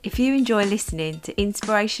If you enjoy listening to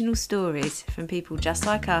inspirational stories from people just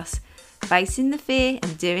like us, facing the fear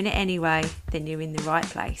and doing it anyway, then you're in the right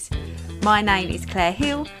place. My name is Claire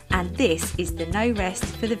Hill, and this is the No Rest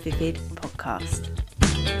for the Vivid podcast.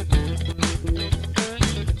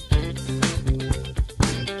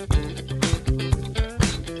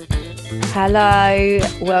 Hello,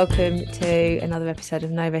 welcome to another episode of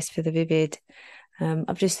No Rest for the Vivid.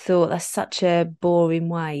 I've just thought that's such a boring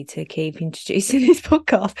way to keep introducing this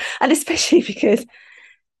podcast, and especially because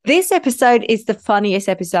this episode is the funniest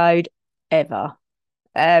episode ever.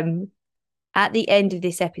 At the end of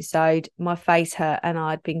this episode, my face hurt and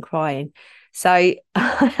I'd been crying. So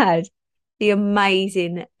I had the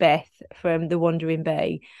amazing Beth from The Wandering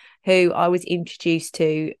Bee, who I was introduced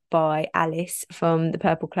to by Alice from the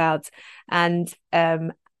Purple Clouds, and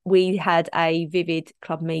we had a Vivid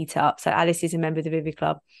Club meetup. So Alice is a member of the Vivid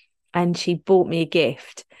Club, and she bought me a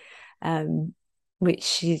gift, which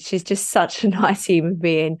she's just such a nice human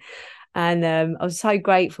being. And I was so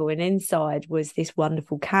grateful. And inside was this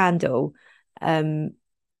wonderful candle, and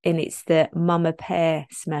it's the Mama Pear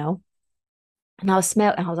smell. And I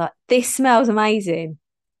smelled, and I was like, "This smells amazing.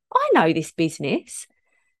 I know this business."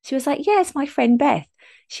 She was like, "Yeah, it's my friend Beth.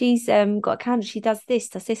 She's got a candle. She does this,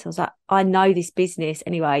 does this." I was like, "I know this business."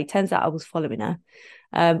 Anyway, turns out I was following her,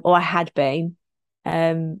 or I had been.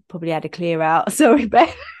 Probably had a clear out. Sorry,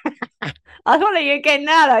 Beth. I follow you again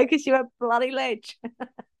now though, because you're a bloody ledge. You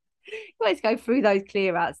always go through those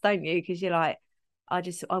clear outs, don't you? Because you're like, I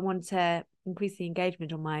want to increase the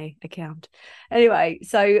engagement on my account. Anyway,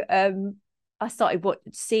 so I started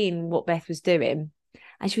seeing what Beth was doing,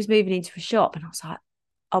 and she was moving into a shop, and I was like,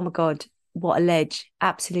 "Oh my God, what a ledge,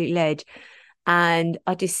 absolute ledge." And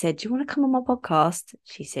I just said, "Do you want to come on my podcast?"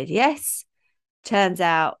 She said, "Yes." Turns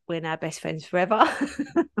out we're now best friends forever.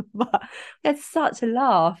 But we had such a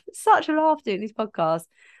laugh doing this podcast.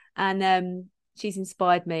 And she's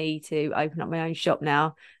inspired me to open up my own shop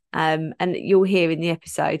now. And you'll hear in the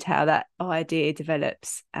episode how that idea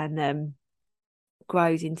develops and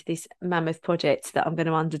grows into this mammoth project that I'm going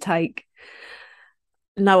to undertake.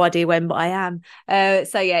 No idea when, but I am.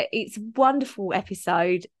 So yeah, it's a wonderful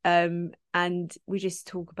episode. And we just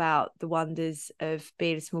talk about the wonders of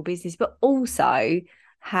being a small business, but also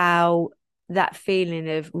how that feeling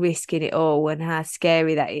of risking it all and how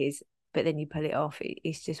scary that is, but then you pull it off.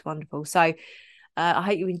 It's just wonderful. So I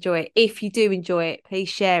hope you enjoy it. If you do enjoy it, please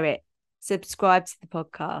share it, subscribe to the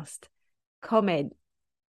podcast, comment.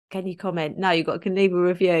 Can you comment? No, you can leave a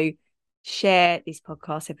review. Share this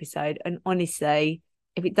podcast episode, and honestly,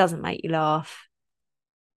 if it doesn't make you laugh,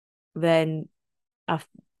 then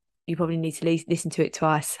you probably need to listen to it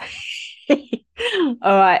twice.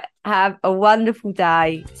 All right. Have a wonderful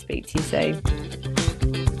day. Speak to you soon.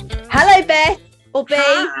 Hello, Beth. Or B.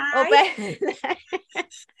 Hi. Or Beth.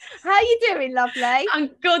 How are you doing, lovely? I'm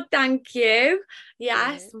good, thank you.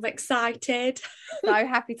 Yes, I'm excited. So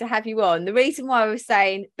happy to have you on. The reason why I was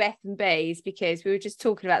saying Beth and B is because we were just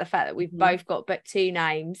talking about the fact that we've both got but two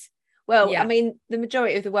names. Well, yeah. I mean, the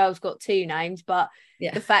majority of the world's got two names, but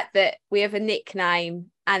the fact that we have a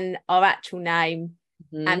nickname and our actual name,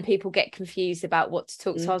 and people get confused about what to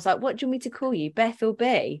talk. So I was like, "What do you want me to call you, Beth or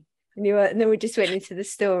B?" And then we just went into the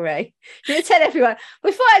story. You tell everyone.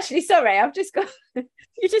 Before, actually, sorry, I've just got.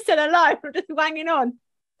 You just said hello. I'm just banging on.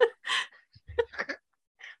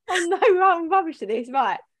 Oh no, wrong rubbish to this,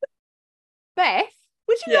 right? Beth,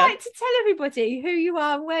 would you like to tell everybody who you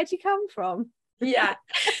are and where do you come from? Yeah.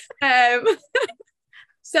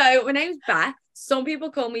 So my name's Beth. Some people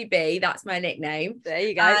call me B. That's my nickname. There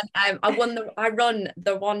you go. And I run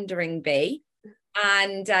The Wandering Bee,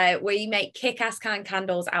 and we make kick-ass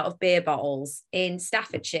candles out of beer bottles in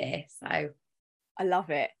Staffordshire. So I love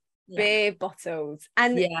it. Beer bottles.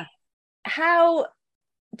 And how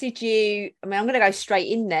did you? I mean, I'm going to go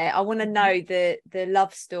straight in there. I want to know the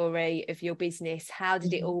love story of your business. How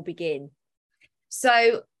did it all begin?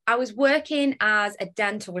 So I was working as a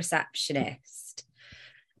dental receptionist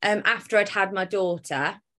after I'd had my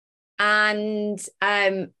daughter, and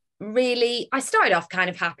really I started off kind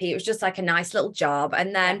of happy. It was just like a nice little job,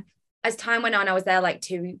 and then as time went on, I was there like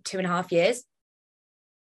two and a half years.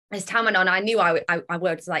 As time went on, I knew I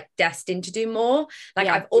was like destined to do more. Like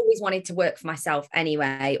I've always wanted to work for myself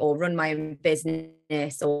anyway, or run my own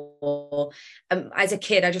business, or as a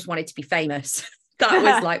kid I just wanted to be famous. That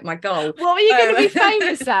was like my goal. What were you going to be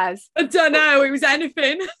famous as? I don't know. It was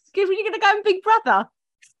anything. Were you going to go in Big Brother?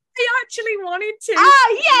 I actually wanted to.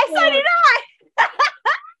 Oh, yes, so did I.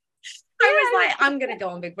 I was like, I'm going to go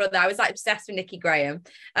on Big Brother. I was like obsessed with Nikki Graham.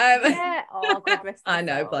 Oh, God bless. I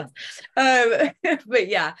know, bless. But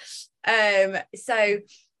yeah. So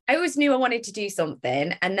I always knew I wanted to do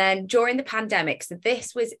something. And then during the pandemic, so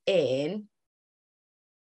this was in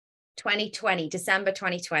 2020, December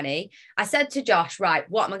 2020, I said to Josh, right,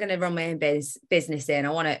 what am I going to run my own business in? I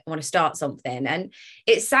want to start something. And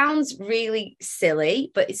it sounds really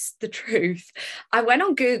silly, but it's the truth. I went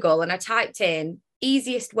on Google and I typed in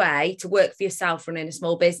easiest way to work for yourself running a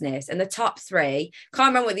small business. And the top 3, can't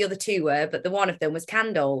remember what the other 2 were, but the one of them was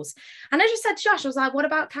candles. And I just said to Josh, I was like, what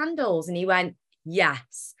about candles? And he went,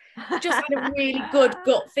 yes. Just had a really good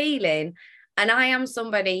gut feeling. And I am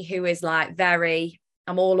somebody who is like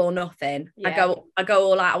I'm all or nothing. Yeah. I go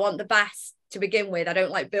all out. I want the best to begin with. I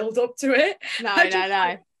don't like build up to it.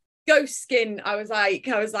 No. Ghost skin. I was like,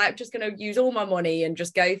 I'm just going to use all my money and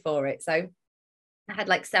just go for it. So I had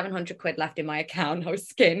like 700 quid left in my account. I was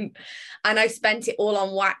skint, and I spent it all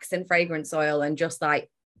on wax and fragrance oil, and just like,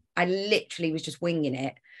 I literally was just winging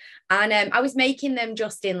it. And I was making them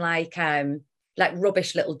just in like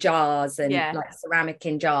rubbish little jars and like ceramic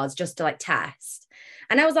in jars, just to like test.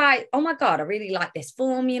 And I was like, oh my God, I really like this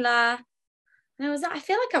formula. And I was like, I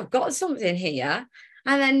feel like I've got something here.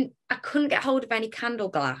 And then I couldn't get hold of any candle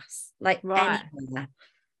glass, like anywhere.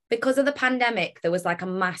 Because of the pandemic, there was like a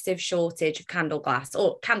massive shortage of candle glass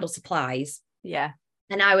or candle supplies. Yeah.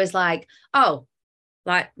 And I was like, oh,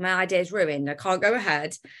 like my idea's ruined. I can't go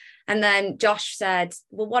ahead. And then Josh said,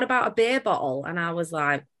 well, what about a beer bottle? And I was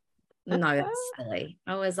like, no, that's silly.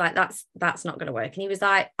 I was like, that's not going to work. And he was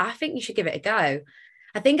like, I think you should give it a go.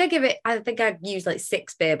 I think I used like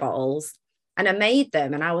 6 beer bottles, and I made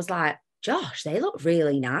them. And I was like, Josh, they look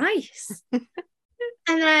really nice.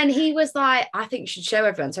 And then he was like, I think you should show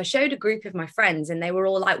everyone. So I showed a group of my friends, and they were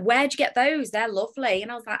all like, where'd you get those? They're lovely.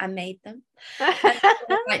 And I was like, I made them. And I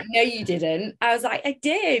was like, no, you didn't. I was like, I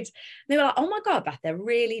did. And they were like, oh my God, Beth, they're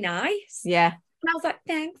really nice. Yeah. And I was like,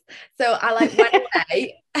 thanks. So I like went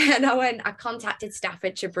away and I contacted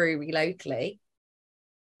Staffordshire Brewery locally.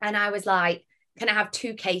 And I was like, can I have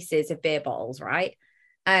 2 cases of beer bottles, right?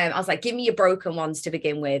 I was like, give me your broken ones to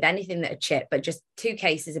begin with, anything that would chip, but just 2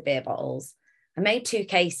 cases of beer bottles. I made 2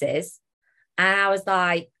 cases, and I was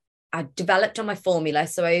like, I developed on my formula.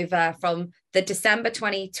 So over from the December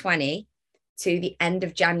 2020 to the end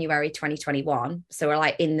of January 2021. So we're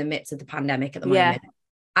like in the midst of the pandemic at the moment.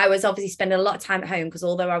 I was obviously spending a lot of time at home, because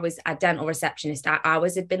although I was a dental receptionist, our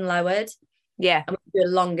hours had been lowered. Yeah. And we do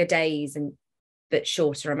longer days but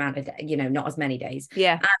shorter amount of, not as many days.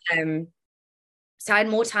 Yeah. So I had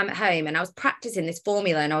more time at home, and I was practicing this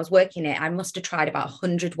formula, and I was working it. I must have tried about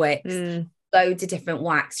 100 wicks, loads of different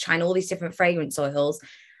wax, trying all these different fragrance oils.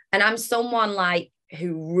 And I'm someone like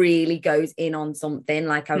who really goes in on something,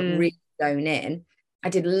 like I really going in. I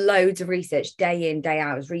did loads of research, day in, day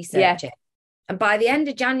out, I was researching. Yeah. And by the end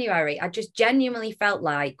of January, I just genuinely felt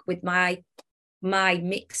like with my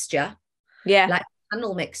mixture, like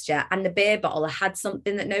candle mixture and the beer bottle, I had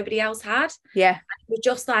something that nobody else had. Yeah. It was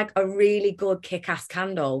just like a really good kick-ass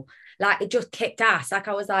candle. Like, it just kicked ass. Like,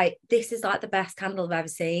 I was like, this is like the best candle I've ever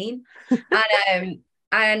seen.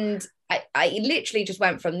 And I literally just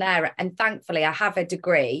went from there. And thankfully, I have a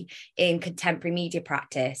degree in contemporary media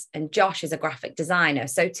practice, and Josh is a graphic designer.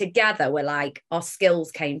 So together, we're like, our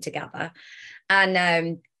skills came together.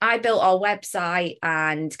 And I built our website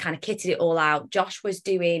and kind of kitted it all out. Josh was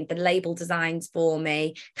doing the label designs for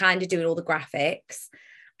me, kind of doing all the graphics.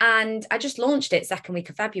 And I just launched it 2nd week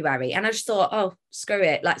of February. And I just thought, oh, screw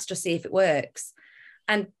it. Let's just see if it works.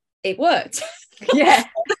 And it worked. Yeah.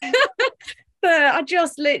 But I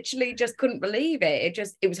just literally just couldn't believe it.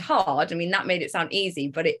 It was hard. I mean, that made it sound easy,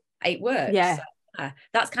 but it worked. Yeah. So,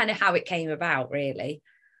 that's kind of how it came about, really.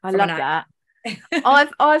 I love that.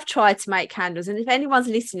 I've tried to make candles, and if anyone's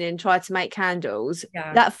listening and tried to make candles,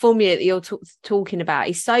 that formula that you're talking about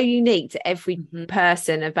is so unique to every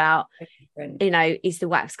person. About is the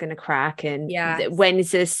wax going to crack, and when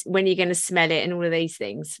you're going to smell it, and all of these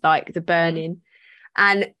things, like the burning.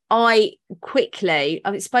 And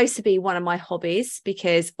it's supposed to be one of my hobbies,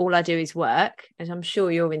 because all I do is work, and I'm sure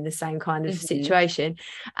you're in the same kind of situation.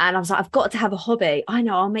 And I was like, I've got to have a hobby. I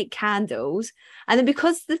know, I'll make candles. And then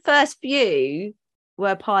because the first few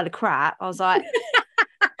were a pile of crap, I was like,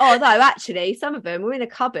 oh no, actually some of them were in a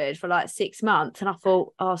cupboard for like 6 months. And I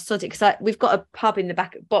thought, oh, sod it, because we've got a pub in the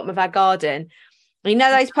bottom of our garden. You know,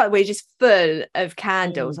 those pubs where you're just full of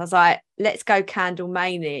candles. I was like, let's go candle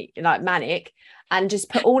manic, and just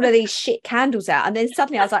put all of these shit candles out. And then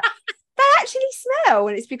suddenly I was like, they actually smell.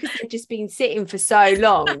 And it's because they've just been sitting for so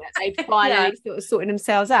long that they've finally sort of sorting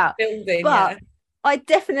themselves out. I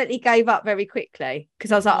definitely gave up very quickly,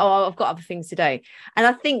 because I was like, oh, I've got other things to do. And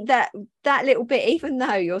I think that little bit, even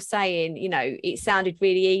though you're saying, it sounded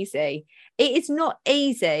really easy, it is not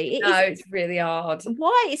easy. It's really hard.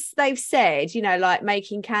 Why they've said, you know, like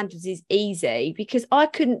making candles is easy, because I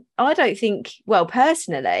don't think, well,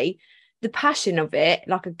 personally, the passion of it,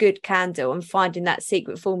 like a good candle and finding that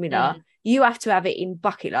secret formula, you have to have it in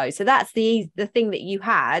bucket loads. So that's the thing that you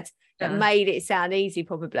had that made it sound easy,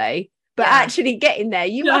 probably. But actually getting there,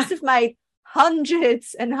 you must have made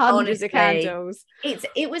hundreds and hundreds of candles.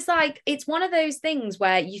 It was like, it's one of those things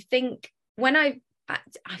where you think,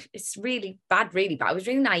 it's really bad. I was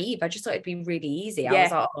really naive. I just thought it'd be really easy. I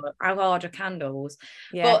was like, oh, how hard are candles?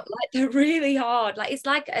 But like, they're really hard. Like, it's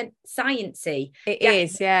like a sciencey. It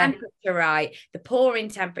is, temperature right, the pouring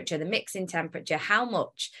temperature, the mixing temperature, how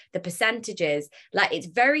much, the percentages. Like, it's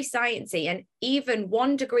very sciencey, and even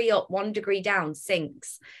 1 degree up, 1 degree down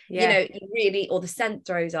sinks. You know, or the scent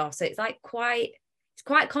throws off. So it's like quite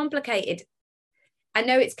complicated. I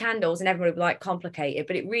know it's candles and everyone would be like complicated,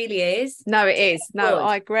 but it really is. No, it is. No,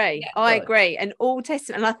 I agree. I agree. And all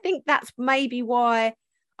testament. And I think that's maybe why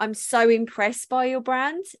I'm so impressed by your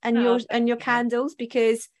brand and your candles,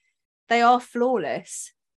 because they are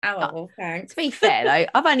flawless. Oh, well, thanks. To be fair though,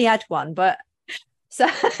 I've only had one, but so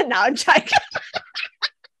no, I'm joking.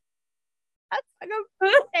 That's like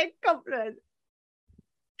a big compliment.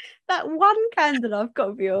 That one candle I've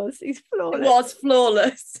got of yours is flawless. It was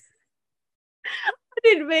flawless. I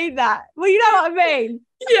didn't mean that. Well, you know what I mean?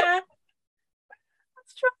 Yeah. I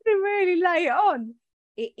was trying to really lay it on.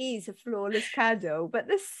 It is a flawless candle, but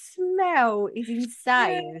the smell is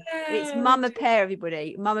insane. Yeah. It's Mama Pear,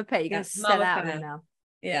 everybody. Mama Pear, you're going to sell out there now.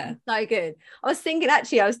 Yeah. So good. I was thinking,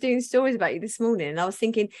 actually, I was doing stories about you this morning, and I was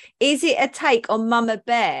thinking, is it a take on Mama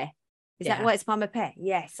Bear? Is that why it's Mama Pear?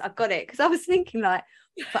 Yes, I got it. Because I was thinking, like,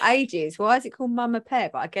 for ages, why is it called Mama Pear?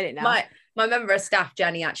 But I get it now. My member of staff,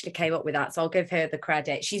 Jenny, actually came up with that, so I'll give her the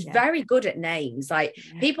credit. She's very good at names. Like,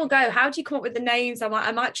 people go, how do you come up with the names? I'm like,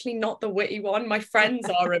 I'm actually not the witty one. My friends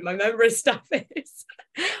are, and my member of staff is.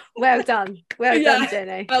 Well done. Well done,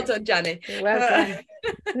 Jenny. Well done, Jenny. Well done.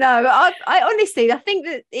 No, but I honestly, I think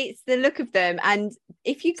that it's the look of them. And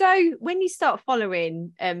if you go, when you start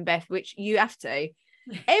following Beth, which you have to,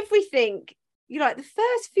 everything, you like the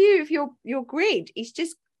first view of your grid is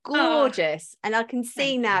just gorgeous. And I can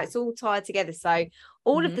see now it's all tied together. So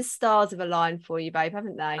all of the stars have aligned for you, babe,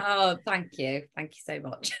 haven't they? Oh, thank you so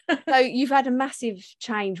much. So you've had a massive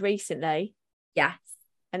change recently. Yes.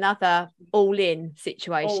 Another all-in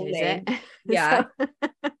situation, is it? Yeah.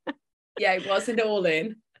 Yeah, it was an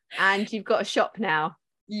all-in. And you've got a shop now.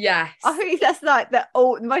 Yes. I think that's like the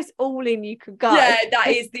most all-in you could go. Yeah, that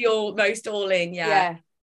is the most all-in. Yeah.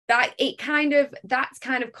 That's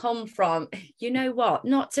kind of come from, you know what,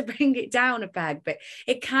 not to bring it down a peg, but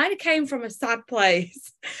it kind of came from a sad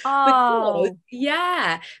place.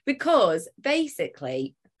 Because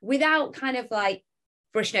basically, without kind of like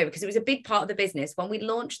brushing over, because it was a big part of the business. When we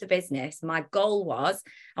launched the business, my goal was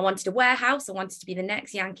I wanted a warehouse. I wanted to be the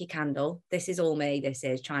next Yankee Candle. This is all me. This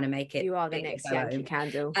is trying to make it. You are the next Yankee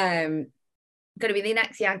Candle. I'm going to be the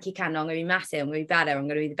next Yankee Candle. I'm going to be massive. I'm going to be better. I'm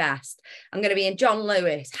going to be the best. I'm going to be in John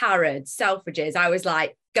Lewis, Harrods, Selfridges. I was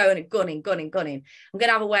like gunning. I'm going to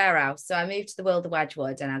have a warehouse. So I moved to the world of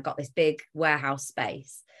Wedgwood, and I got this big warehouse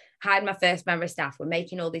space. Hired my first member of staff. We're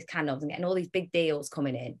making all these candles and getting all these big deals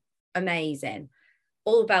coming in. Amazing.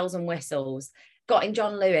 All bells and whistles. Got in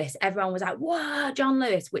John Lewis. Everyone was like, "Whoa, John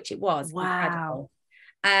Lewis," which it was. Wow.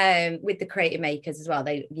 Incredible. With the creative makers as well.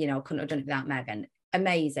 They, couldn't have done it without Megan.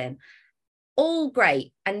 Amazing. All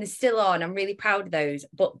great, and they're still on. I'm really proud of those.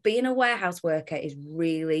 But being a warehouse worker is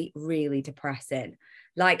really, really depressing.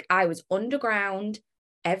 Like, I was underground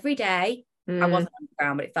every day. I wasn't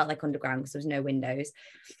underground, but it felt like underground because there was no windows.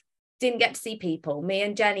 Didn't get to see people. Me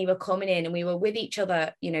and Jenny were coming in, and we were with each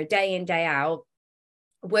other, day in, day out,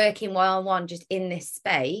 working one-on-one just in this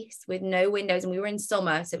space with no windows. And we were in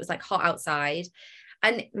summer, so it was like hot outside.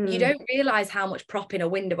 And you don't realize how much propping a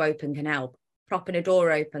window open can help. Propping a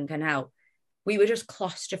door open can help. We were just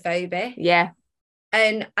claustrophobic. Yeah.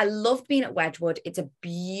 And I loved being at Wedgwood. It's a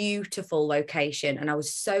beautiful location. And I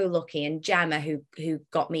was so lucky. And Gemma, who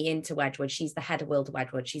got me into Wedgwood, she's the head of World of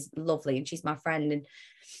Wedgwood. She's lovely, and she's my friend. And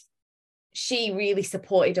she really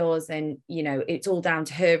supported us. And, it's all down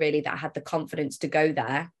to her, really, that I had the confidence to go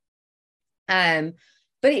there. But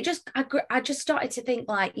I just started to think,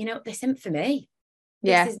 like, this isn't for me.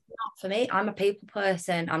 Yeah. This is not for me. I'm a people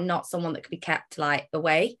person. I'm not someone that could be kept, like,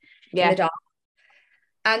 away in the dark.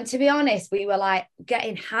 And to be honest, we were like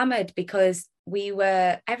getting hammered because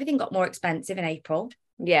everything got more expensive in April.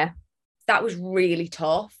 Yeah. That was really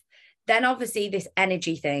tough. Then obviously this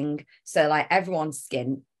energy thing. So like everyone's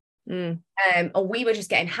skin Or we were just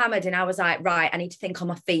getting hammered, and I was like, right, I need to think on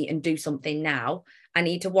my feet and do something now. I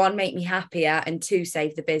need to, one, make me happier, and two,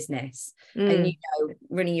 save the business. And you know,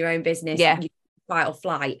 running your own business, you fight or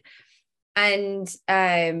flight. And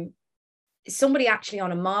somebody actually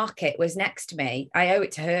on a market was next to me. I owe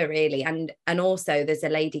it to her, really. And also there's a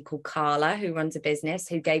lady called Carla who runs a business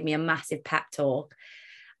who gave me a massive pep talk.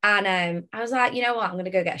 And I was like, you know what, I'm going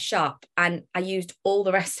to go get a shop. And I used all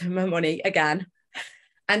the rest of my money again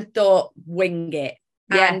and thought, wing it.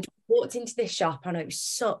 Yeah. And walked into this shop, and it was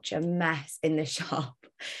such a mess in the shop.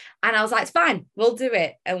 And I was like, it's fine, we'll do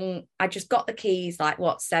it. And I just got the keys like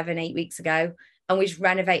 7-8 weeks ago. And we just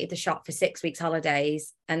renovated the shop for 6 weeks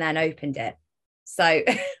holidays and then opened it. So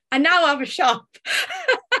I now have a shop.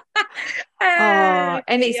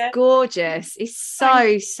 And it's gorgeous. It's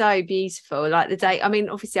so beautiful. Like the day, I mean,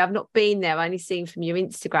 obviously I've not been there, I've only seen from your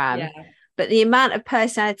Instagram, but the amount of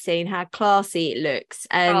personality and how classy it looks,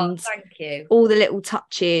 and thank you. All the little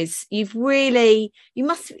touches. You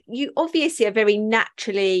obviously are very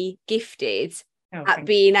naturally gifted at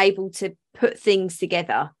being able to put things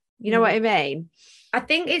together. You know what I mean? I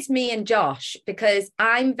think it's me and Josh, because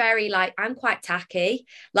I'm quite tacky.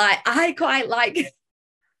 Like, I quite like,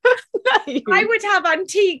 I would have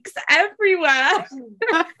antiques everywhere.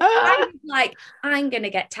 I was like, I'm going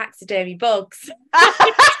to get taxidermy bugs. Do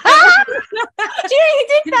you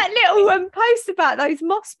did that little post about those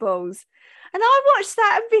moss balls? And I watched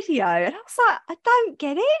that video and I was like, I don't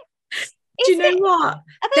get it. Do you know what?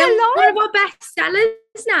 They're one of our best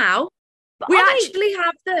sellers now. We actually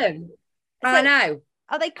have them. I know.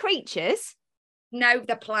 Are they creatures? No,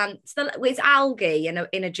 they're plants. It's algae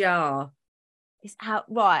in a jar. It's out,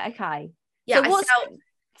 right? Okay. Yeah, I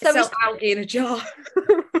sell algae in a jar.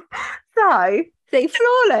 So,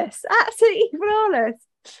 flawless, absolutely flawless,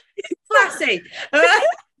 classy. So,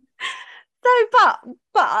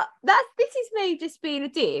 but this is me just being a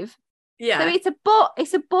div. Yeah. So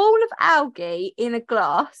it's a ball of algae in a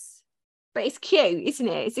glass, but it's cute, isn't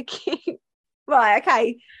it? It's a cute. Right,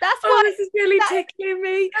 okay. That's why this is really tickling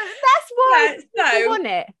me. That's why I want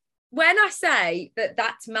it. When I say that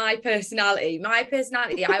that's my personality, I was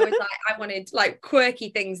like, I wanted like quirky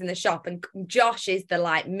things in the shop, and Josh is the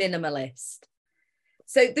like minimalist.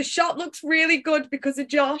 So the shop looks really good because of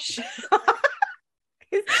Josh.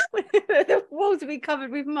 The walls will be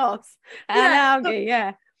covered with moss and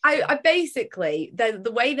algae, I basically,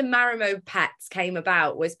 the way the Marimo Pets came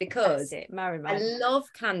about was because I love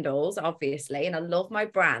candles, obviously, and I love my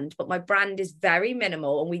brand, but my brand is very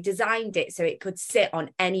minimal, and we designed it so it could sit on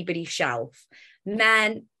anybody's shelf.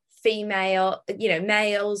 Men, female,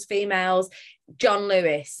 males, females, John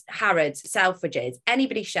Lewis, Harrods, Selfridges,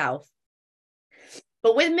 anybody's shelf.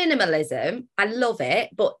 But with minimalism, I love it,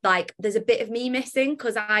 but like there's a bit of me missing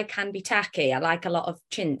because I can be tacky. I like a lot of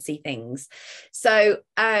chintzy things. So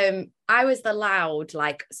I was allowed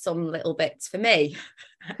like some little bits for me.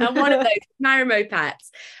 And one of those Marimo Pets.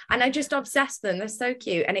 And I just obsessed them. They're so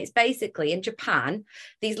cute. And it's basically in Japan,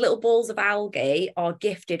 these little balls of algae are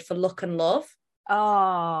gifted for luck and love.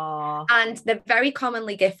 Oh. And they're very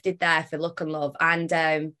commonly gifted there for luck and love.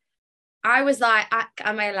 And I was like,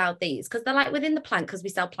 am I allowed these? Because they're like within the plant, because we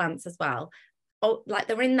sell plants as well. Oh, like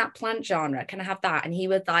they're in that plant genre. Can I have that? And he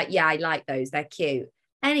was like, yeah, I like those. They're cute.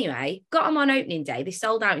 Anyway, got them on opening day. They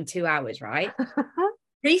sold out in 2 hours, right?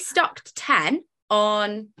 Restocked 10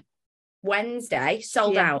 on Wednesday,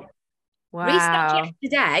 sold out. Wow. Restocked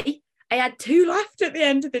yesterday. I had 2 left at the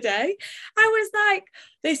end of the day. I was like,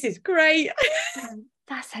 this is great.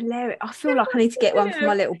 That's hilarious. I feel like I need to get one for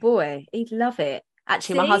my little boy. He'd love it.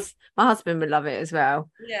 Actually, my husband would love it as well.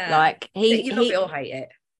 Yeah, like you love it or hate it.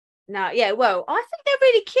 No, yeah. Well, I think they're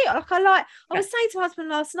really cute. I was saying to my husband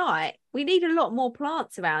last night, we need a lot more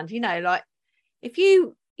plants around. Like if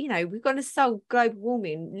we've got to solve global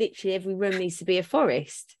warming. Literally, every room needs to be a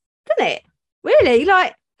forest, doesn't it? Really,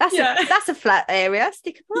 like that's a flat area.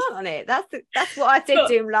 Stick a plant on it. That's what I said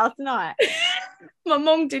to him last night. My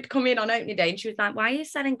mum did come in on opening day, and she was like, "Why are you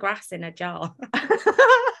selling grass in a jar?"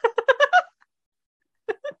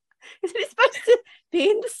 Isn't it supposed to be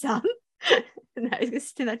in the sun? No, it's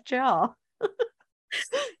just in a jar.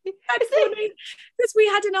 That's funny, because we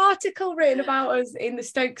had an article written about us in the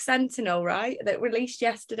Stoke Sentinel, right, that released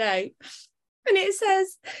yesterday, and it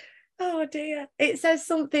says, oh dear, it says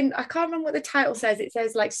something, I can't remember what the title says. It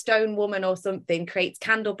says like Stone Woman or something creates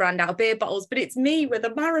candle brand out of beer bottles, but it's me with a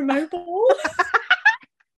Marimo ball.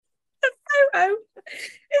 The photo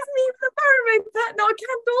is me with a Marimo pet, not a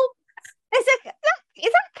candle. Is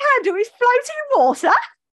that candle is floating in water?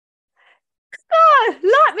 No,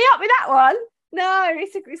 light me up with that one. No,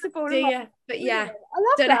 it's a ball. Yeah, but yeah, I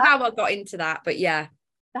love don't that. know how I got into that, but yeah.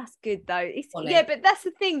 That's good though. It's, Funny. yeah, but that's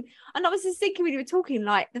the thing. And I was just thinking when you were talking,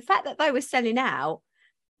 like the fact that they were selling out,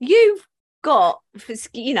 you've got,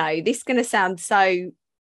 you know, this is going to sound so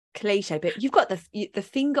cliche, but you've got the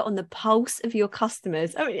finger on the pulse of your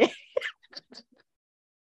customers. I mean,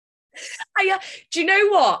 Do you know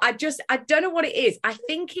what? I don't know what it is. I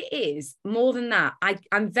think it is more than that.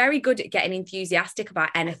 I'm very good at getting enthusiastic about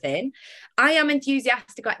anything. I am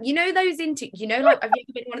enthusiastic about, you know, like, have you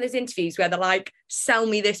ever been in one of those interviews where they're like, sell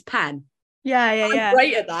me this pen? yeah. I'm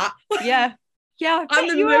great at that. Yeah. Yeah. I'm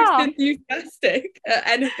the most enthusiastic at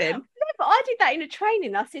anything. No, but I did that in a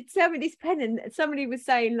training. I said, sell me this pen. And somebody was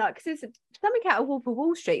saying, like, because there's something out of Wolf of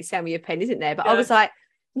Wall Street, sell me a pen, isn't there? But I was like,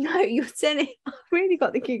 no, you're selling. I really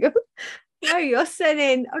got the giggle. No, you're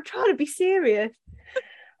selling. I'm trying to be serious.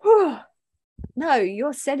 No,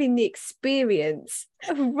 you're selling the experience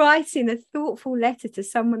of writing a thoughtful letter to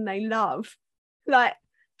someone they love. Like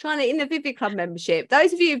trying to, in the Vivid Club membership.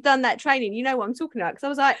 Those of you who've done that training, you know what I'm talking about. Because I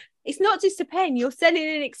was like, it's not just a pen, you're selling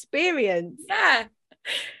an experience. Yeah.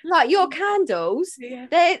 Like your candles,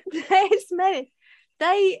 they're smelling.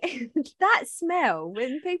 That smell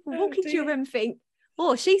when people walk into your room and think,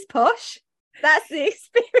 oh, she's posh. That's the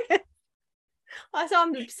experience.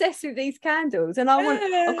 I'm obsessed with these candles and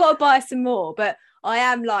I've got to buy some more, but I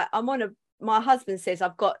am like, my husband says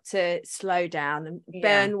I've got to slow down and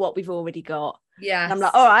burn what we've already got. Yeah. I'm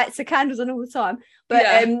like, all right, so candles on all the time.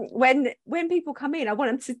 But when people come in, I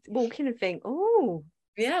want them to walk in and think, oh,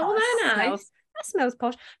 yeah, well, they're nice. That smells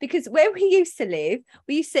posh. Because where we used to live,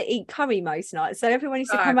 we used to eat curry most nights. So everyone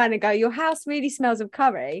used to come around and go, your house really smells of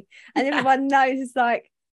curry. And everyone knows it's like,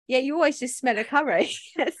 yeah, you always just smell a curry.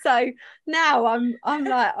 So now I'm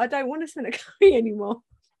like, I don't want to smell a curry anymore.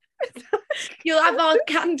 You'll have our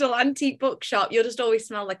candle antique bookshop. You'll just always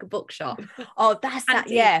smell like a bookshop. Oh, that's antique.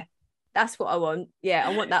 That. Yeah, that's what I want. Yeah,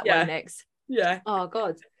 I want that one next. Yeah. Oh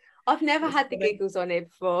God, I've never had the giggles on here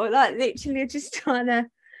before. Like literally, just trying to.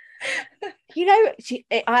 You know,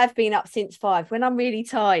 I have been up since 5. When I'm really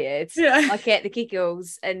tired, I get the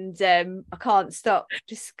giggles and I can't stop.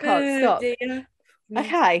 Just can't stop. Dear.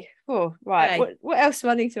 Okay. Oh, right. Okay. What else do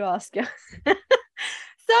I need to ask you?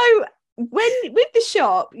 So when with the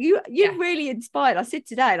shop, you're really inspired. I said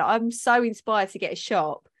today, like, I'm so inspired to get a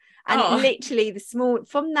shop. And literally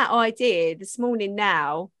from that idea this morning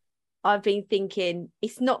now, I've been thinking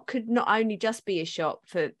could not only just be a shop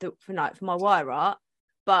for my wire art,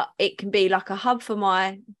 but it can be like a hub for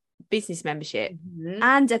my business membership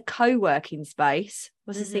and a co-working space.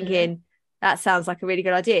 I was just thinking, that sounds like a really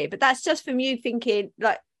good idea. But that's just from you thinking,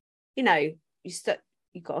 like, you know,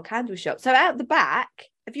 you've got a candle shop. So out the back,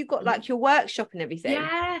 have you got like your workshop and everything?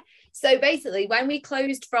 Yeah. So basically, when we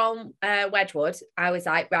closed from Wedgwood, I was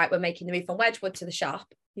like, right, we're making the move from Wedgwood to the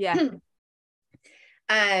shop. Yeah.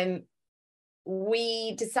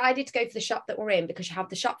 We decided to go for the shop that we're in because you have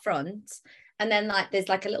the shop front. And then like there's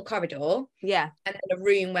like a little corridor. Yeah. And then a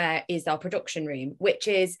room where is our production room, which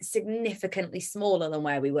is significantly smaller than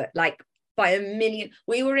where we were, like by a million.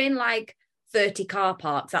 We were in like 30 car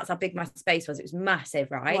parks. That's how big my space was. It was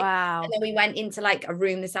massive, right? Wow. And then we went into like a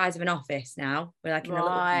room the size of an office now. We're like in a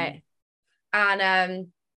little room. And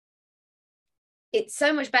it's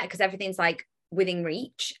so much better because everything's like within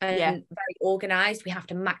reach and very organized. We have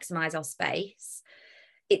to maximize our space.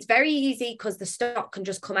 It's very easy because the stock can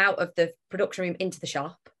just come out of the production room into the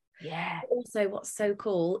shop. Yeah. Also, what's so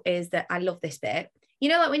cool is that I love this bit. You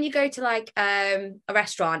know, like when you go to like a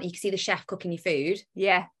restaurant, you can see the chef cooking your food.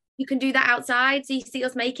 Yeah. You can do that outside. So you see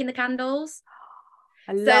us making the candles.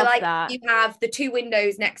 I love that. You have the 2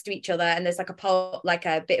 windows next to each other and there's like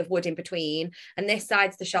a bit of wood in between. And this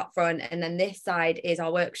side's the shop front. And then this side is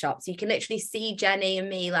our workshop. So you can literally see Jenny and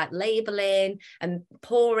me like labeling and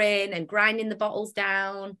pouring and grinding the bottles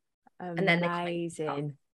down. Amazing. And then they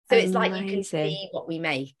come. So it's like you can see what we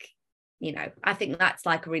make. You know, I think that's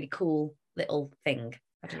like a really cool little thing.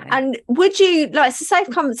 And would you like, so say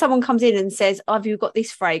if someone comes in and says, oh, have you got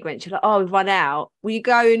this fragrance? You're like, oh, we've run out. Will you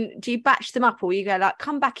go and do you batch them up, or will you go like,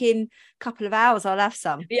 come back in a couple of hours, I'll have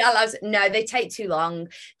some? No, they take too long.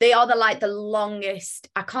 They are the longest.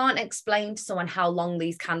 I can't explain to someone how long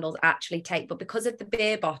these candles actually take, but because of the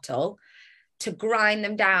beer bottle, to grind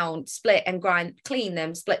them down, split and grind, clean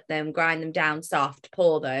them, split them, grind them down soft,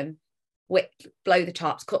 pour them, wick, blow the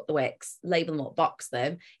tops, cut the wicks, label them up, box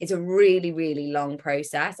them. It's a really, really long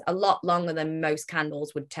process, a lot longer than most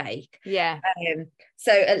candles would take. Yeah.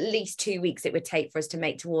 So at least 2 weeks it would take for us to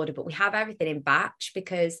make to order, but we have everything in batch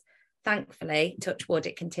because thankfully, touch wood,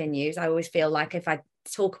 it continues. I always feel like if I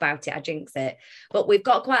talk about it, I jinx it. But we've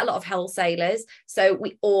got quite a lot of wholesalers, so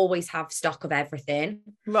we always have stock of everything.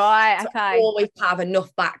 Right, so okay. We always have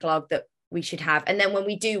enough backlog that we should have. And then when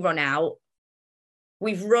we do run out,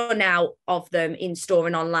 we've run out of them in store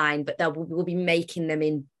and online, but we'll be making them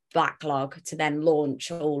in backlog to then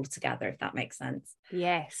launch all together, if that makes sense.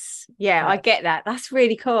 Yes. Yeah, I get that. That's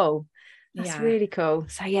really cool. That's really cool.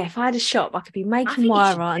 So yeah, if I had a shop, I could be making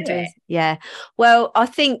wire art and doing. Yeah. Well, I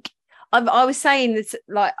think I was saying that,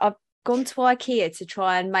 like, I've gone to IKEA to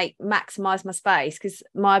try and maximize my space, because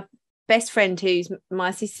my best friend, who's my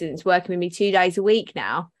assistant, is working with me 2 days a week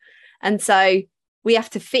now, and so we have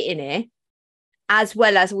to fit in here as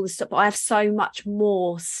well as all the stuff. But I have so much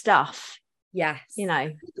more stuff. Yes. You know, you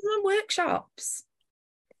can run workshops.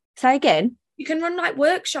 Say again. You can run like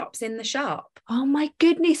workshops in the shop. Oh my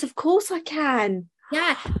goodness, of course I can.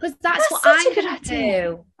 Yeah, because that's what I'm going to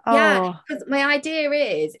do. Oh. Yeah, because my idea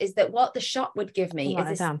is that what the shop would give me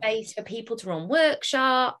is a space for people to run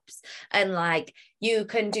workshops, and like you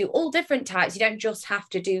can do all different types. You don't just have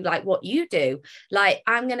to do like what you do. Like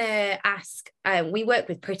I'm going to ask, we work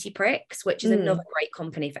with Pretty Pricks, which is another great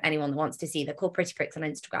company for anyone that wants to see. They're called Pretty Pricks on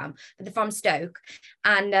Instagram, but they're from Stoke,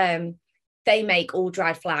 and they make all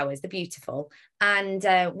dried flowers. They're beautiful. And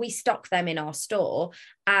we stock them in our store.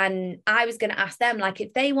 And I was going to ask them, like,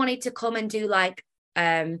 if they wanted to come and do like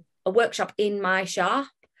a workshop in my shop.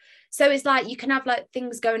 So it's like you can have like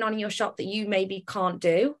things going on in your shop that you maybe can't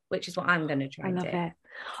do, which is what I'm going to try and do. It.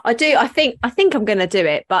 I do. I think I'm going to do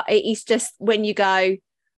it, but it is just when you go,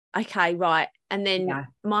 okay, right. And then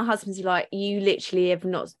my husband's like, you literally have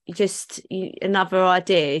not another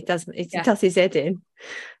idea. It does his head in.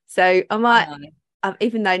 So I might,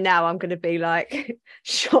 even though now I'm going to be like,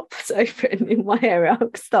 shops open in my area, I'll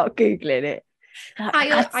start Googling it.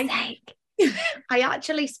 I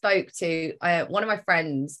actually spoke to one of my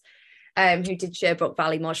friends who did Sherbrooke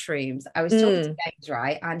Valley mushrooms. I was talking to James,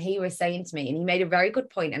 right? And he was saying to me, and he made a very good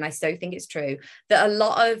point, and I so think it's true, that a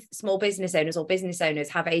lot of small business owners or business owners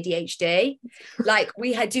have ADHD. Like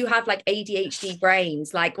we do have like ADHD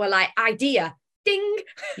brains. Like we're like, idea, ding.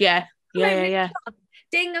 Yeah.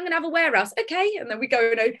 Ding, I'm gonna have a warehouse. Okay, and then we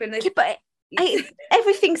go and open it. But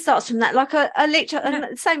everything starts from that. Like I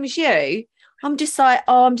literally, same as you. I'm just like,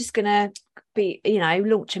 I'm just gonna be,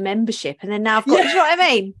 launch a membership, and then now I've got. Do you know what I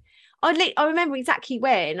mean? I remember exactly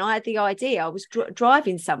when I had the idea. I was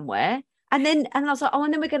driving somewhere, and I was like,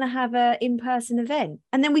 and then we're gonna have a in-person event,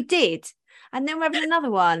 and then we did, and then we're having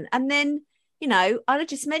another one, and then. I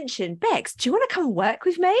just mentioned, Bex, do you want to come and work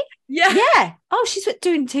with me? Yeah. Yeah. Oh, she's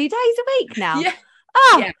doing 2 days a week now. Yeah.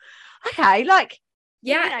 Oh, yeah. Okay. Like,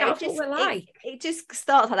 that's what we're like. It just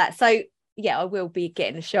starts like that. So, yeah, I will be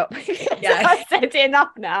getting a shop. Yeah. I've said it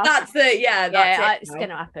enough now. That's it. Yeah. That's it's going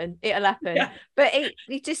to happen. It'll happen. Yeah. But it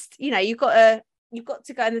just, you've got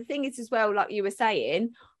to go. And the thing is as well, like you were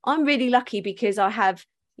saying, I'm really lucky because I have,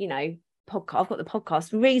 podcast. I've got the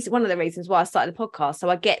podcast. One of the reasons why I started the podcast, so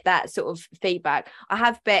I get that sort of feedback. I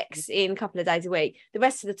have Bex in a couple of days a week. The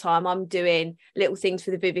rest of the time I'm doing little things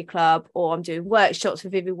for the Vivid Club, or I'm doing workshops for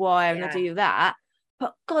Vivid Wire, and I do that.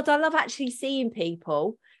 But God, I love actually seeing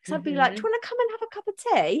people, because I'd be like, do you want to come and have a cup of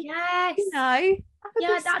tea? Yes.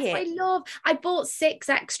 That's what I love. I bought 6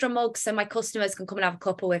 extra mugs so my customers can come and have a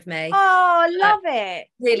couple with me. Oh, I love it.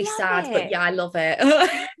 Really sad, but yeah, I love it.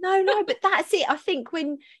 No, but that's it. I think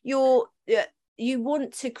when you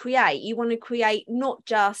want to create not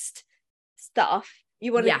just stuff,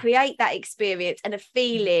 you want to create that experience and a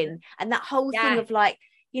feeling, and that whole thing of like,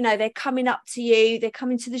 they're coming up to you, they're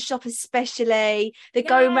coming to the shop especially, they're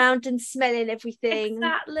going around and smelling everything.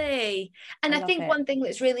 Exactly. And I think one thing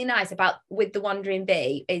that's really nice with the Wandering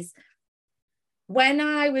Bee is when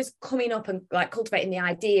I was coming up and like cultivating the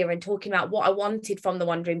idea and talking about what I wanted from the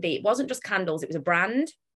Wandering Bee, it wasn't just candles, it was a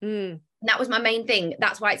brand. And that was my main thing.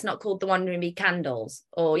 That's why it's not called the Wandering Bee Candles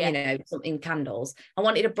or, something candles. I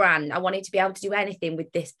wanted a brand. I wanted to be able to do anything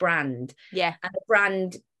with this brand. Yeah. And the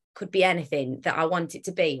brand could be anything that I want it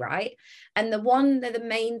to be, right? And the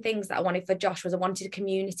main things that I wanted for Josh was I wanted a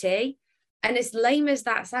community. And as lame as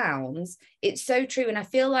that sounds, it's so true. And I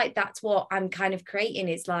feel like that's what I'm kind of creating.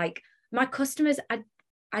 It's like my customers,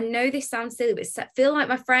 I know this sounds silly, but feel like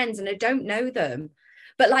my friends, and I don't know them.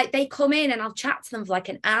 But like they come in and I'll chat to them for like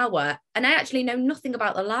an hour and I actually know nothing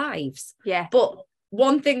about their lives. Yeah. But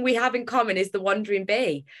one thing we have in common is the Wandering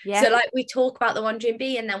Bee. Yeah. So like we talk about the Wandering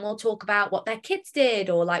Bee, and then we'll talk about what their kids did,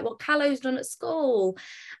 or like what Callow's done at school.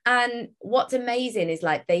 And what's amazing is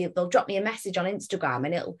like they'll drop me a message on Instagram,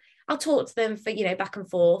 and I'll talk to them for back and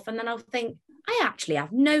forth, and then I'll think, I actually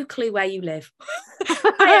have no clue where you live.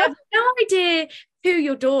 I have no idea who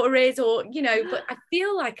your daughter is, or but I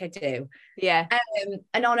feel like I do. Yeah.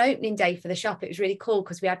 And on opening day for the shop, it was really cool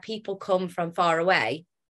because we had people come from far away.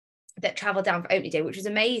 that traveled down for opening day, which was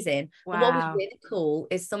amazing. Wow. But what was really cool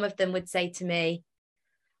is some of them would say to me,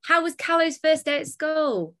 how was Callow's first day at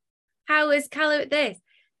school? How was Callow at this?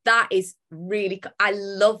 That is really, I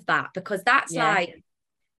love that, because that's like,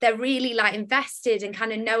 they're really like invested and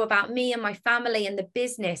kind of know about me and my family and the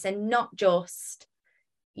business, and not just,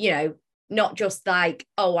 not just like,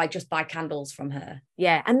 oh, I just buy candles from her.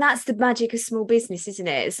 Yeah. And that's the magic of small business, isn't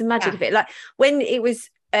it? It's the magic of it. Like when it was,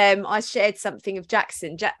 I shared something of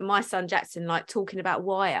Jackson, my son Jackson, like talking about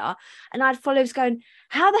wire, and I had followers going,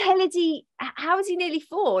 how the hell how is he nearly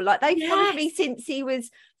 4? Like they've followed me since he was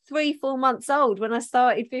 3-4 months old when I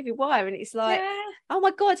started Vivid Wire, and it's like, oh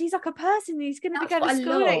my God, he's like a person, he's going to be going to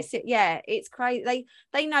school next year. Yeah, it's crazy.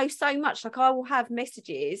 They know so much. Like I will have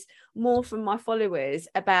messages more from my followers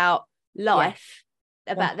about life,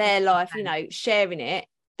 about 100%. Their life, sharing it,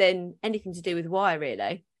 than anything to do with Wire,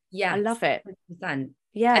 really. Yeah, I love it. 100%.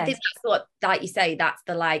 Yeah, I think that's what, like you say, that's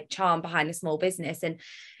the like charm behind a small business. And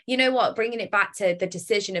you know what, bringing it back to the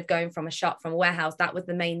decision of going from a warehouse, that was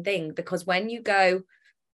the main thing, because when you go,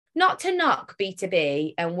 not to knock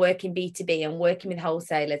B2B and working B2B and working with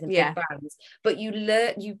wholesalers and big brands, but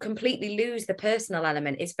you completely lose the personal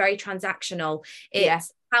element. It's very transactional.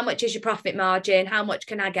 It's how much is your profit margin? How much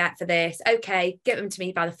can I get for this? Okay, give them to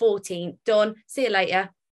me by the 14th. Done. See you later.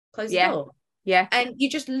 Close the door. Yeah. And you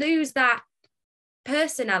just lose that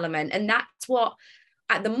person element. And that's what,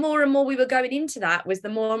 the more and more we were going into that, was the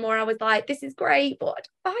more and more I was like, this is great, but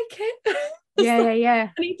I don't like it. Yeah.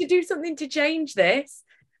 I need to do something to change this.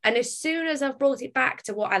 And as soon as I've brought it back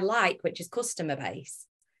to what I like, which is customer base,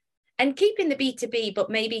 and keeping the B2B, but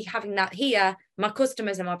maybe having that here, my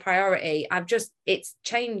customers are my priority, it's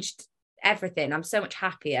changed everything. I'm so much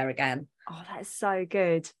happier again. Oh, that's so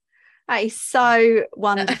good. That is so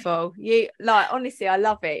wonderful. You honestly, I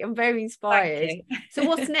love it. I'm very inspired. So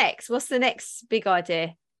what's next? What's the next big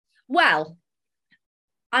idea? Well,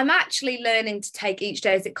 I'm actually learning to take each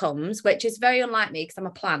day as it comes, which is very unlike me because I'm a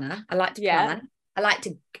planner. I like to plan. I like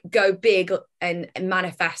to go big and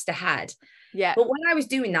manifest ahead. Yeah. But when I was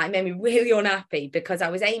doing that, it made me really unhappy, because I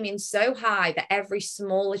was aiming so high that every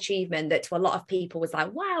small achievement that to a lot of people was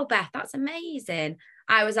like, wow, Beth, that's amazing.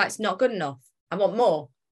 I was like, it's not good enough. I want more.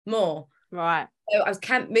 Right. So I was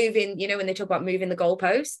moving, when they talk about moving the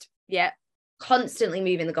goalpost. Yeah. Constantly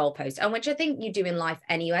moving the goalpost. And which I think you do in life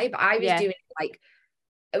anyway, but I was doing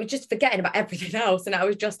I was just forgetting about everything else. And I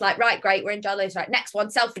was just like, right, great, we're in John Lewis. Right, next one,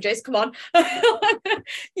 Selfridges, come on.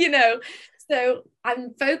 So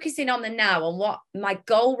I'm focusing on the now, and what my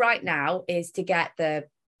goal right now is to get the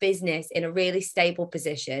business in a really stable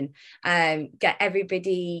position, get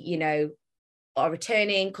everybody, our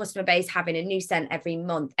returning customer base having a new scent every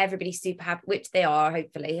month, everybody's super happy, which they are,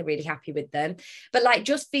 hopefully really happy with them, but like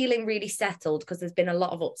just feeling really settled, because there's been a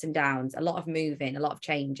lot of ups and downs, a lot of moving, a lot of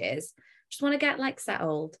changes. Just want to get like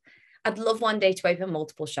settled. I'd love one day to open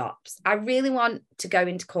multiple shops. I really want to go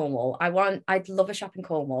into Cornwall. I'd love a shop in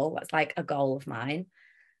Cornwall. That's like a goal of mine.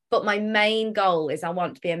 But my main goal is I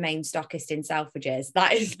want to be a main stockist in Selfridges.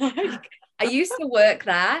 That is like, I used to work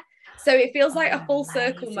there. So it feels like a full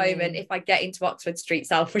circle moment if I get into Oxford Street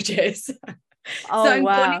Selfridges. So I'm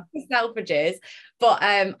going to Selfridges, but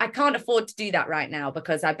I can't afford to do that right now,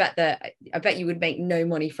 because I bet you would make no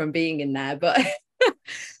money from being in there. But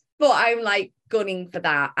but I'm like gunning for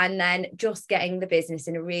that, and then just getting the business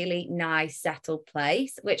in a really nice settled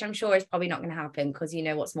place, which I'm sure is probably not going to happen, because you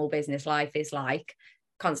know what small business life is like,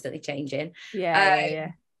 constantly changing.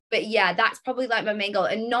 But yeah, that's probably like my main goal,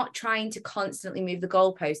 and not trying to constantly move the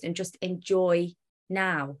goalpost, and just enjoy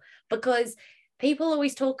now, because people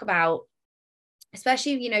always talk about,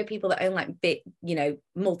 especially people that own like big,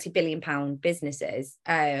 multi-billion pound businesses,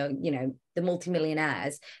 the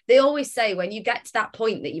multimillionaires, they always say when you get to that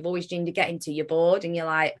point that you've always dreamed of getting to, you're bored, and you're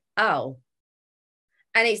like, oh.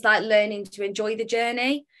 And it's like learning to enjoy the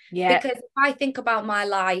journey. Because if I think about my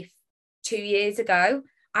life 2 years ago,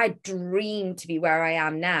 I dreamed to be where I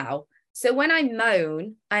am now. So when I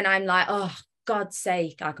moan and I'm like, oh, God's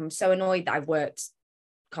sake, like I'm so annoyed that I've worked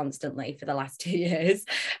constantly for the last 2 years,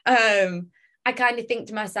 I kind of think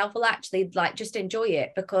to myself, well, actually, like, just enjoy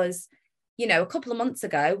it, because, a couple of months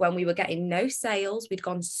ago when we were getting no sales, we'd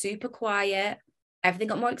gone super quiet, everything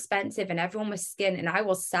got more expensive, and everyone was skinned, and I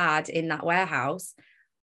was sad in that warehouse.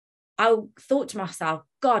 I thought to myself,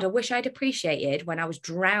 God, I wish I'd appreciated when I was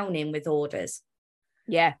drowning with orders.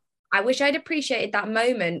 Yeah. I wish I'd appreciated that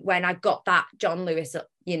moment when I got that John Lewis,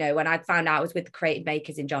 when I found out I was with the Creative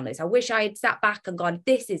Makers in John Lewis. I wish I had sat back and gone,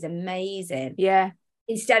 this is amazing. Yeah.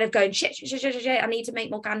 Instead of going, shit, I need to make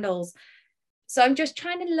more candles. So I'm just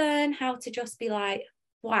trying to learn how to just be like,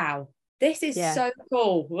 wow, this is so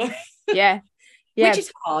cool. Yeah. Yeah. which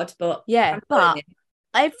is hard, but Yeah, I'm but learning.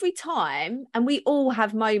 every time, and we all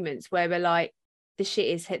have moments where we're like, the shit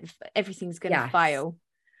is hit, everything's going to Yes. fail.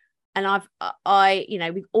 And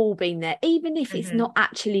we've all been there, even if it's not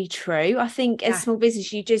actually true. I think as small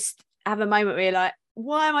business, you just have a moment where you're like,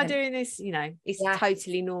 why am I doing this? It's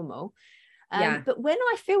totally normal. But when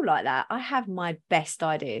I feel like that, I have my best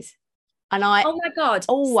ideas. And oh my God,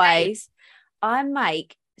 always, I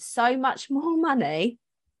make so much more money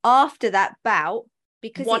after that bout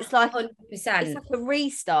because 100%. it's like a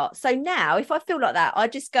restart. So now if I feel like that, I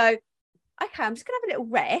just go, okay, I'm just gonna have a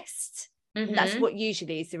little rest. That's what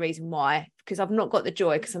usually is the reason why, because I've not got the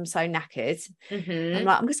joy because I'm so knackered. I'm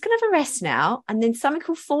like, I'm just gonna have a rest now, and then something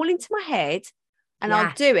will fall into my head and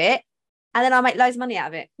I'll do it, and then I'll make loads of money out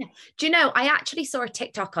of it. Do you know, I actually saw a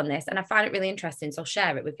TikTok on this and I found it really interesting, so I'll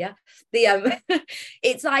share it with you.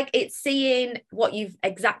 It's like, it's seeing what you've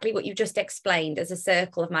just explained as a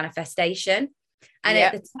circle of manifestation, and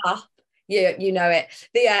at the top, you know it,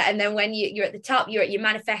 and then when you're at the top, you're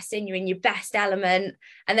manifesting, you're in your best element,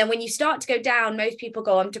 and then when you start to go down, most people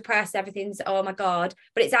go, I'm depressed, everything's, oh my God,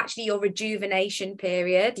 but it's actually your rejuvenation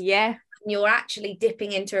period. You're actually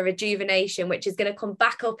dipping into a rejuvenation, which is going to come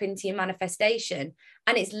back up into your manifestation.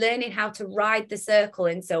 And it's learning how to ride the circle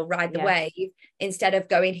and so ride the wave, instead of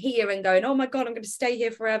going here and going, oh my God, I'm going to stay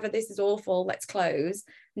here forever, this is awful, let's close,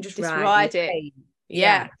 and just ride it.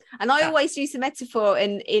 Yeah. And I always use the metaphor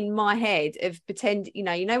in my head of pretend,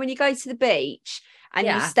 when you go to the beach and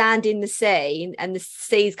you stand in the sea and the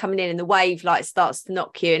sea's coming in and the wave like starts to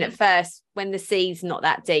knock you. And at first, when the sea's not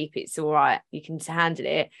that deep, it's all right, you can handle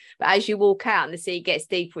it. But as you walk out and the sea gets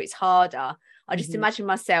deeper, it's harder. I just imagine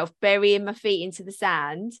myself burying my feet into the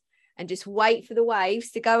sand and just wait for the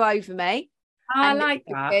waves to go over me. I like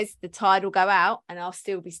that, because the tide will go out and I'll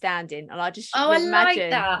still be standing, and I just imagine. Like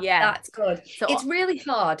that. Yeah, that's good. So it's really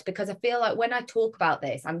hard because I feel like when I talk about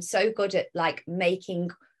this, I'm so good at like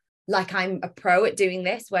making like I'm a pro at doing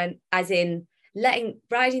this, when as in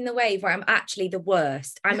riding the wave, where I'm actually the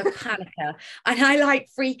worst. I'm a panicker and I like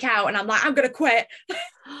freak out and I'm like, I'm gonna quit.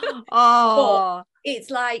 But it's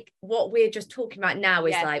like what we're just talking about now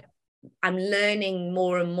is like, I'm learning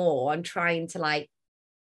more and more. I'm trying to like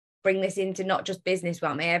bring this into not just business,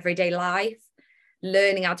 but my everyday life,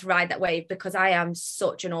 learning how to ride that wave, because I am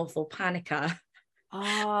such an awful panicker.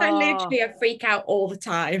 I freak out all the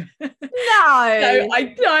time. No. So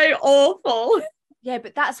I'm so awful. Yeah,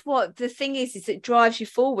 but that's what the thing is it drives you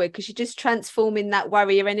forward, because you're just transforming that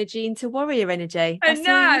worrier energy into warrior energy. That's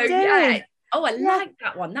I know, Oh, I like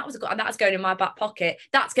that one. That was good. And that's going in my back pocket.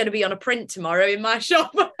 That's going to be on a print tomorrow in my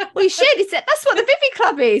shop. We should. That's what the Vivi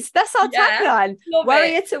Club is. That's our tagline.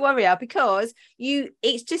 Warrior to warrior, because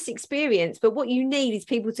it's just experience. But what you need is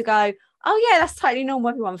people to go, oh yeah, that's totally normal.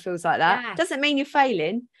 Everyone feels like that. Doesn't mean you're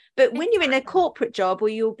failing. But when you're in a corporate job or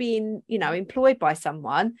you're being, employed by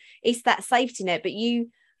someone, it's that safety net. But you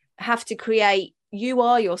have to create, you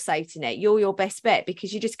are your safety net. You're your best bet,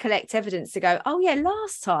 because you just collect evidence to go, oh yeah,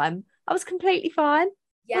 last time I was completely fine,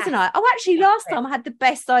 wasn't I? Oh, actually, last time I had the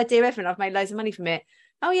best idea ever and I've made loads of money from it.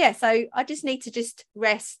 Oh yeah, so I just need to just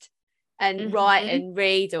rest and write and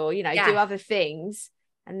read, or do other things,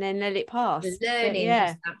 and then let it pass. The learning,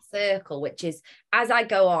 just that circle, which is, as I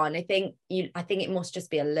go on, I think it must just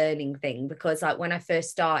be a learning thing, because like when I first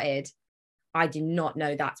started, I did not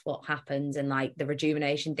know that's what happens, and like the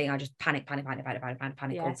rejuvenation thing, I just panic all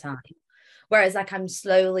the time. Whereas like I'm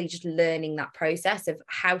slowly just learning that process of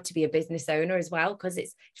how to be a business owner as well, because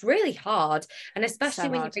it's really hard. And especially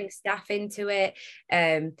when you bring staff into it,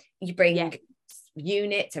 you bring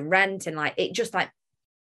units and rent, and like it just like,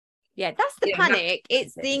 that's the panic.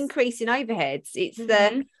 It's the increase in overheads. It's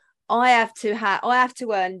the I have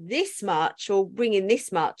to earn this much or bring in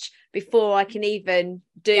this much before I can even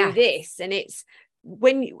do this. And it's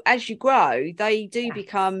as you grow, they do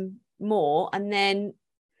become more, and then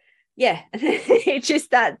it's just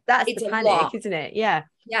that's it's the panic, isn't it?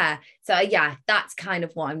 So that's kind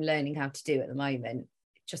of what I'm learning how to do at the moment.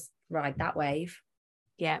 Just ride that wave.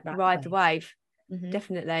 Ride the wave.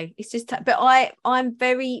 Definitely. It's just but I'm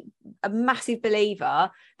a massive believer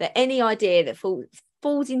that any idea that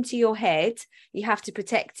falls into your head, you have to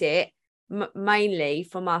protect it mainly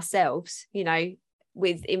from ourselves, in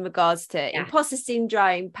regards to imposter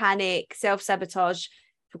syndrome, panic, self-sabotage,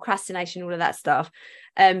 procrastination, all of that stuff,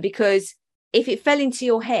 because if it fell into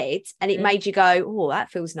your head and it made you go, oh, that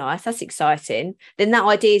feels nice, that's exciting, then that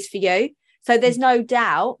idea is for you. So there's no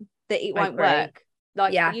doubt that it won't work.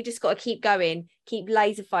 Like you just got to keep going, keep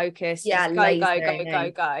laser focused, just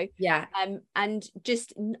go. Yeah. And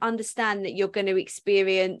just understand that you're going to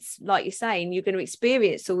experience, like you're saying, you're going to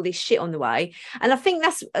experience all this shit on the way. And I think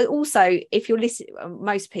that's also, if you're listening,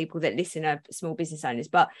 most people that listen are small business owners,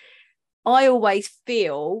 but I always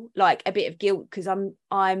feel like a bit of guilt because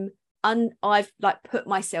I've like put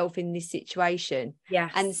myself in this situation. Yeah.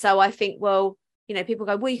 And so I think, well, you know, people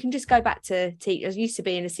go, well, you can just go back to teach. I used to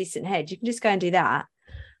be an assistant head. You can just go and do that.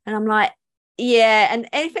 And I'm like, yeah. And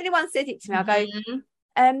if anyone said it to me, I go,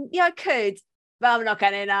 yeah, I could, but I'm not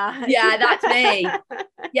going to. Yeah, that's me.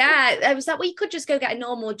 Yeah. It was like, well, you could just go get a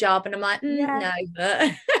normal job. And I'm like, no.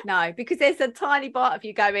 But no, because there's a tiny part of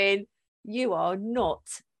you going, you are not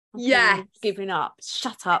giving up,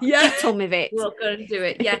 shut up, get on with it, we're going to do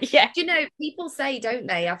it. Do you know, people say, don't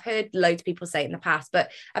they, I've heard loads of people say it in the past,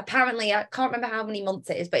 but apparently I can't remember how many months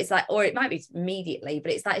it is, but it's like, or it might be immediately,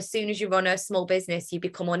 but it's like as soon as you run a small business you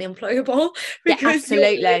become unemployable because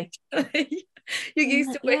absolutely you're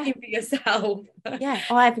used to working for yourself.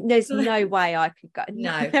 There's no way I could go.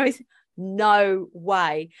 No, there is no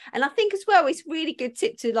way. And I think as well, it's really good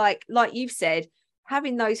tip to like you've said,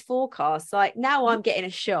 having those forecasts. Like now I'm getting a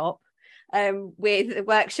shop with a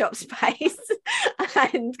workshop space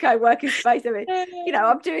and co-working space. I mean, you know,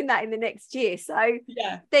 I'm doing that in the next year. So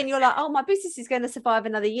then you're like, oh, my business is going to survive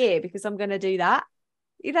another year because I'm going to do that.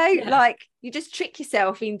 You know, like you just trick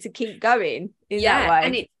yourself into keep going in that way.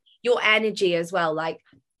 And it's your energy as well. Like,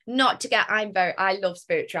 not to get, I love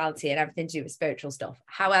spirituality and everything to do with spiritual stuff.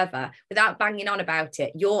 However, without banging on about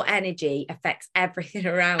it, your energy affects everything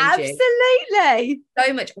around you. Absolutely.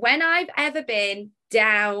 So much. When I've ever been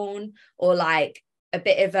down or like a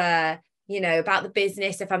bit of a, you know, about the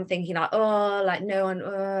business, if I'm thinking like, oh, like no one,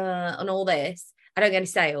 and all this, I don't go to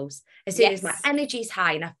sales. As soon as my energy's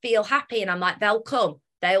high and I feel happy and I'm like, they will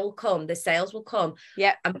come, the sales will come.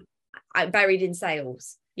 Yeah. I'm buried in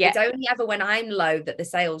sales. Yeah. It's only ever when I'm low that the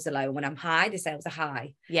sales are low, and when I'm high, the sales are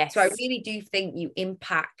high. Yes. So I really do think you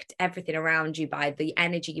impact everything around you by the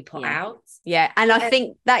energy you put out. Yeah. And I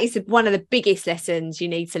think that is one of the biggest lessons you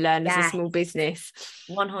need to learn as a small business.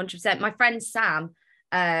 100%. My friend Sam,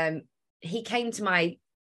 he came to my,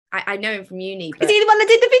 I know him from uni. But... Is he the one that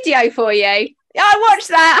did the video for you? I watched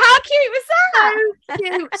that. How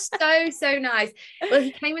cute was that? So nice. Well,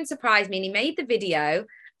 he came and surprised me and he made the video.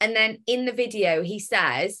 And then in the video, he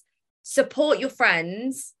says, support your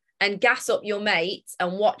friends and gas up your mates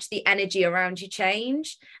and watch the energy around you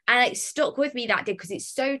change. And it stuck with me that day because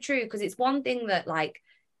it's so true. Because it's one thing that like,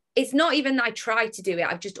 it's not even that I try to do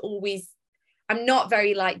it. I'm not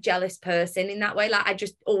very like jealous person in that way. Like I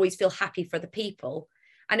just always feel happy for the people.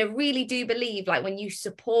 And I really do believe like when you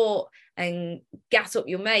support and gas up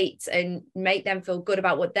your mates and make them feel good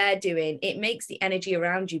about what they're doing, it makes the energy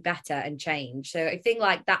around you better and change. So I think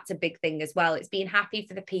like that's a big thing as well. It's being happy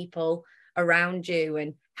for the people around you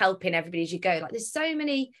and helping everybody as you go. Like there's so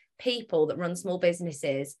many people that run small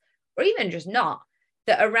businesses or even just not,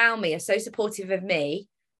 that around me are so supportive of me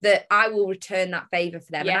that I will return that favor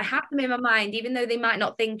for them. And I have them in my mind, even though they might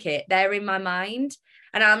not think it, they're in my mind.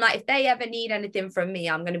 And I'm like, if they ever need anything from me,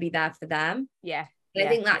 I'm going to be there for them. Yeah. And I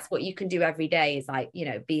think that's what you can do every day is like, you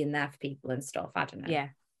know, being there for people and stuff. I don't know. Yeah.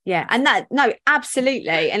 Yeah. And no,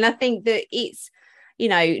 absolutely. And I think that it's, you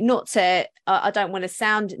know, not to, I don't want to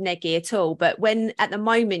sound neggy at all, but when at the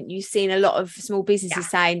moment you've seen a lot of small businesses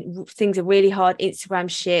saying things are really hard, Instagram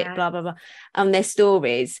shit, blah, blah, blah, on their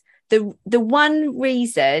stories. The one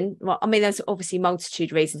reason, well, I mean, there's obviously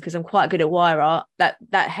multitude reasons because I'm quite good at wire art,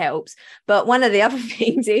 that helps. But one of the other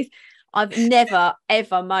things is I've never,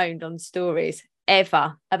 ever moaned on stories,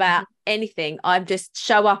 ever, about anything. I just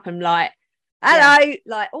show up and like, hello,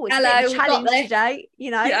 like, oh, it's a bit of a challenge today,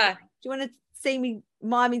 you know. Do you want to see me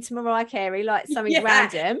miming to Mariah Carey, like something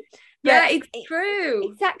random? But it's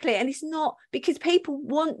true. Exactly. And it's not because people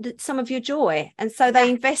want some of your joy. And so they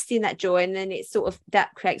invest in that joy and then it's sort of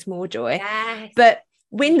that creates more joy. Yes. But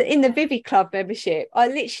when in the Vivid Club membership, I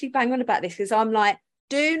literally bang on about this because I'm like,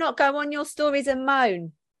 do not go on your stories and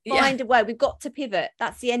moan. Find a way. We've got to pivot.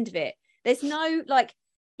 That's the end of it. There's no like,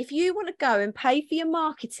 if you want to go and pay for your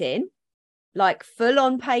marketing, like full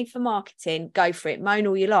on pay for marketing, go for it. Moan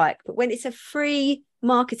all you like. But when it's a free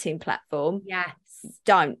marketing platform,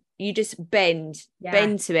 don't. You just bend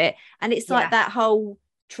to it. And it's like that whole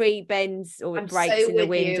tree bends or it breaks in the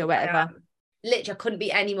wind or whatever. Literally, I couldn't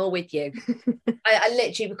be any more with you. I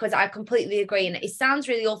literally, because I completely agree. And it sounds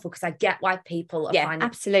really awful because I get why people are finding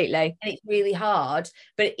absolutely. And it's really hard,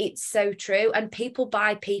 but it's so true. And people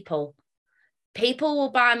buy people. People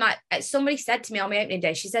will buy somebody said to me on my opening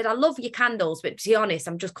day, she said, I love your candles, but to be honest,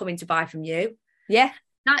 I'm just coming to buy from you. Yeah.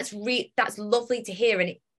 that's lovely to hear.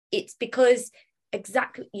 And it's because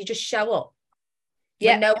exactly, you just show up.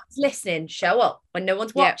 Yeah. When no one's listening, show up. When no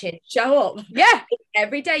one's Yeah. watching, show up. Yeah.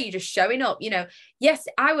 Every day you're just showing up. Yes,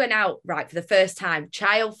 I went out for the first time,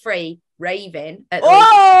 child-free, raving. Hello.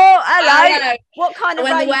 What kind of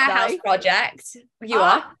when rave? The Warehouse Project.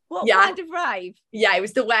 What kind of rave? Yeah, it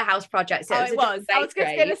was the Warehouse Project. So it was. I was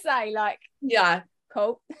just gonna say, like, yeah.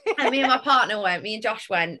 Cool. And me and my partner went, me and Josh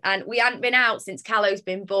went, and we hadn't been out since Callow's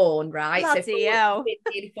been born, right? Bloody hell.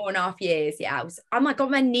 Nearly 4.5 years. Yeah, oh my God,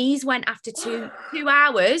 my knees went after two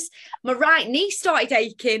hours. My right knee started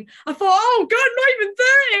aching. I thought, oh God, not even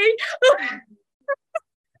 30.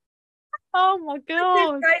 Oh my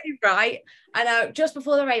God. Right. And just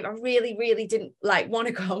before the rave, I really, really didn't want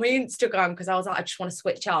to go on my Instagram because I was like, I just want to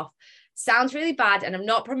switch off. Sounds really bad, and I'm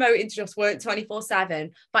not promoting to just work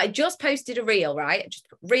 24/7, but I just posted a reel, right? Just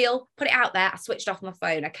reel, put it out there. I switched off my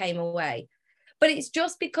phone. I came away. But it's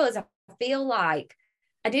just because I feel like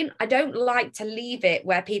I don't like to leave it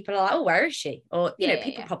where people are like, oh, where is she? Or,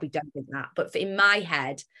 people probably don't think that. But in my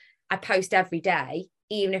head, I post every day,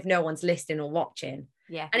 even if no one's listening or watching.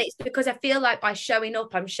 Yeah. And it's because I feel like by showing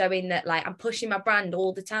up, I'm showing that I'm pushing my brand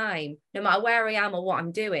all the time, no matter where I am or what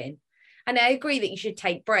I'm doing. And I agree that you should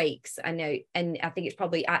take breaks. I know, and I think it's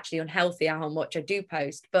probably actually unhealthy how much I do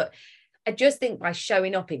post, but I just think by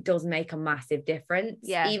showing up, it does make a massive difference.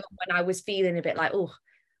 Yeah. Even when I was feeling a bit like, oh,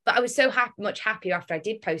 but I was so much happier after I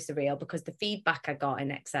did post the reel because the feedback I got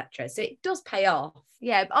and etc. So it does pay off.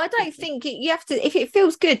 Yeah, but I don't think you have to, if it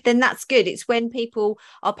feels good, then that's good. It's when people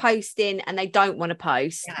are posting and they don't want to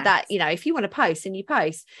post that, if you want to post, then you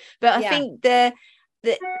post. But I think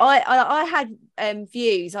I had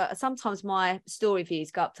views. Sometimes my story views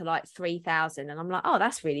go up to like 3,000, and I'm like, oh,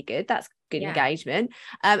 that's really good. That's good engagement.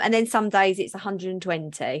 And then some days it's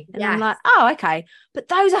 120, and I'm like, oh, okay. But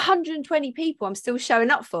those 120 people I'm still showing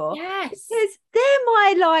up for, because they're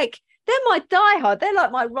my diehard. They're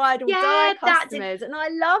like my ride or die customers, and I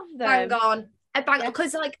love them. Bang on.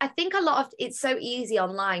 Because I think a lot of it's so easy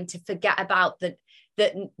online to forget about that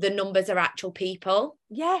the numbers are actual people.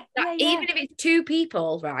 Even if it's 2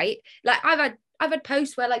 people, right? Like I've had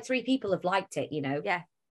posts where 3 people have liked it, Yeah.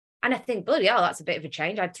 And I think, bloody hell, that's a bit of a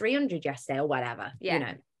change. I had 300 yesterday or whatever,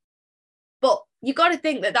 Yeah. But you got to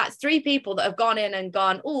think that that's 3 people that have gone in and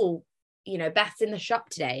gone, oh, Beth's in the shop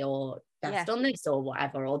today, or Beth's done this or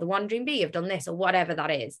whatever, or the Wandering Bee have done this or whatever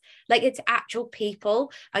that is. It's actual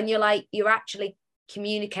people, and you're actually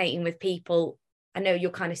communicating with people. I know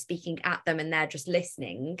you're kind of speaking at them and they're just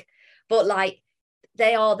listening, but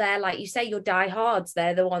they are there, like you say, your diehards.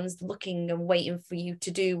 They're the ones looking and waiting for you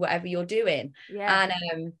to do whatever you're doing. Yeah.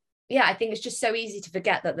 And I think it's just so easy to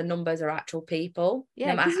forget that the numbers are actual people.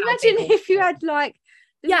 Yeah, because imagine if you had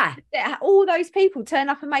all those people turn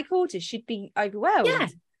up and make orders, she'd be overwhelmed. Yeah,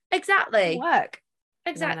 exactly. Work.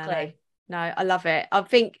 Exactly. No, I love it. I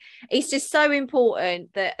think it's just so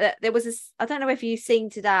important that there was I don't know if you've seen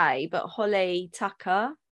today, but Holly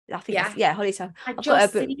Tucker, I think Holly Tucker. I've got her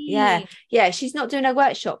book. Yeah, she's not doing a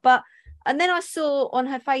workshop, and then I saw on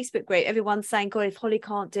her Facebook group everyone saying, God, if Holly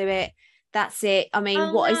can't do it, that's it. I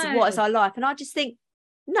mean, what is our life? And I just think,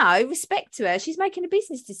 no, respect to her. She's making a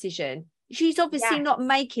business decision. She's obviously not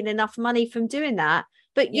making enough money from doing that,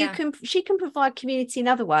 but she can provide community in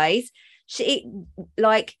other ways.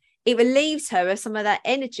 It relieves her of some of that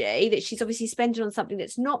energy that she's obviously spending on something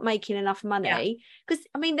that's not making enough money. Because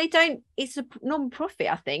I mean, it's a non-profit,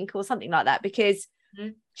 I think, or something like that, because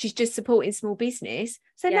she's just supporting small business.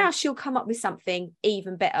 So now she'll come up with something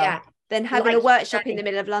even better than having a workshop in the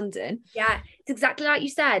middle of London. Yeah, it's exactly like you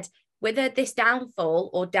said. Whether this downfall,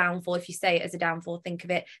 if you say it as a downfall, think of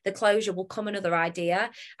it, the closure will come another idea.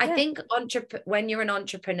 I think when you're an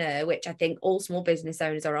entrepreneur, which I think all small business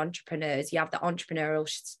owners are entrepreneurs, you have the entrepreneurial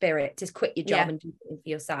spirit to quit your job and do something for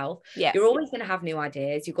yourself. Yeah. You're always going to have new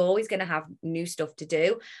ideas. You're always going to have new stuff to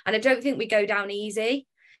do. And I don't think we go down easy.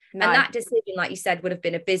 No. And that decision, like you said, would have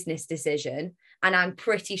been a business decision. And I'm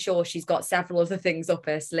pretty sure she's got several other things up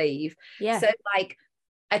her sleeve. Yeah. So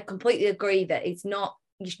I completely agree that it's not,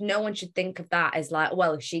 no one should think of that as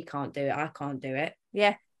well, if she can't do it, I can't do it.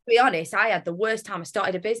 Yeah. To be honest, I had the worst time. I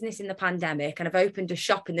started a business in the pandemic, and I've opened a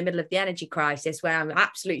shop in the middle of the energy crisis where I'm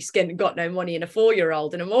absolutely skint and got no money, and a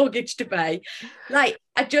 4-year-old and a mortgage to pay. I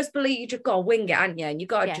just believe you just got to wing it, haven't you? And you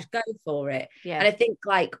got to just go for it. Yeah. And I think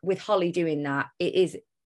with Holly doing that, it is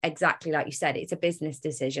exactly like you said, it's a business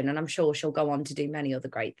decision, and I'm sure she'll go on to do many other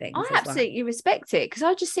great things. I absolutely respect it, because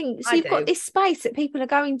I just think you've got this space that people are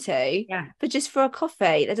going to for a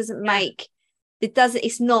coffee that doesn't make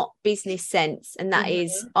it's not business sense, and that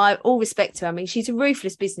is, I all respect her. I mean, she's a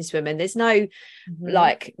ruthless businesswoman. There's no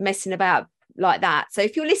messing about like that. So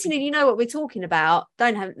if you're listening, you know what we're talking about.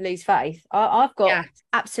 Don't lose faith. I've got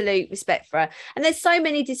absolute respect for her. And there's so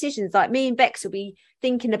many decisions. Like me and Bex will be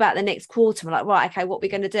thinking about the next quarter. We're like, right, okay, what are we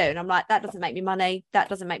going to do? And I'm like, that doesn't make me money. That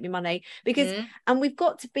doesn't make me money. Because, and we've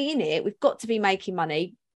got to be in it. We've got to be making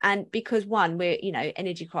money. And because one, we're,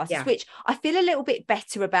 energy crisis, which I feel a little bit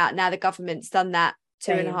better about now the government's done that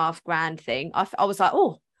 $2,500 thing. I was like,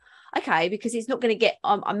 oh, okay, because it's not going to get,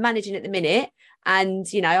 I'm managing at the minute. And,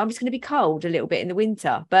 I'm just going to be cold a little bit in the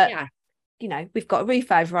winter. But, we've got a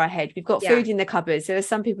roof over our head. We've got food in the cupboards. There are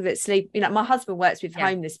some people that sleep, my husband works with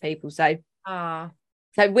homeless people. So,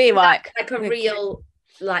 we're like a real,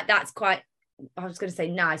 like, that's quite, I was going to say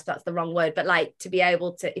nice, but that's the wrong word. But like to be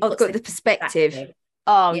able to. I've got the perspective.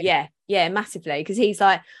 Oh, yeah, massively. Because he's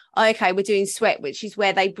like, oh, okay, we're doing sweat, which is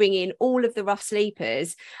where they bring in all of the rough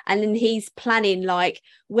sleepers. And then he's planning like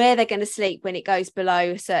where they're going to sleep when it goes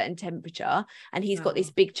below a certain temperature. And he's got this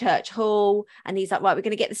big church hall. And he's like, right, we're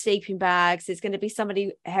going to get the sleeping bags. There's going to be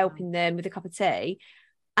somebody helping them with a cup of tea.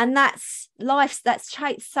 And that's life.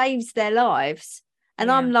 Saves their lives.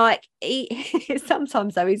 And I'm like,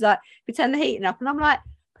 sometimes though, he's like, we turn the heating up. And I'm like,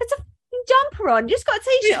 put a jumper on. You just got a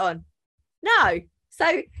t-shirt on. No. So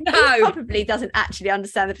he probably doesn't actually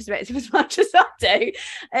understand the perspective as much as I do.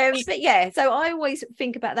 But so I always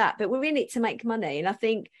think about that. But we're in it to make money. And I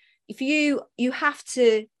think if you have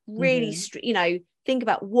to really, think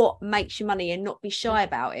about what makes you money and not be shy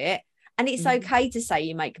about it. And it's okay to say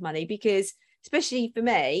you make money because, especially for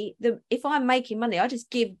me, if I'm making money, I just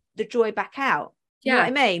give the joy back out. You know what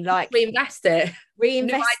I mean? Like reinvest it.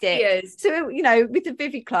 So, with the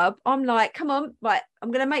Vivid Club, I'm like, come on, right, I'm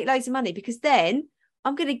going to make loads of money because then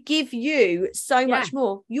I'm going to give you so much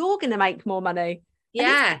more. You're going to make more money.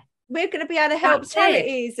 Yeah. We're going to be able to help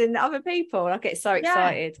charities and other people. I get so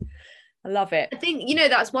excited. I love it. I think,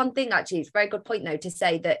 that's one thing, actually. It's a very good point, though, to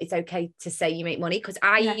say that it's okay to say you make money because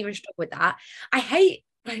I even struggle with that. I hate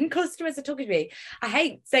when customers are talking to me. I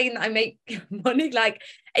hate saying that I make money. Like,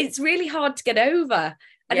 it's really hard to get over.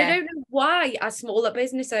 And I don't know why, as smaller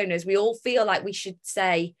business owners, we all feel like we should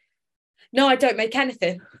say, no, I don't make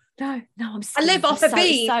anything. No, I live off a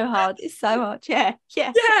bean. It's so hard. Yeah.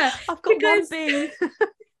 I've got one bean.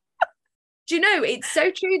 Do you know, it's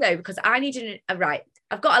so true though, because I need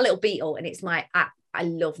I've got a little Beetle and it's I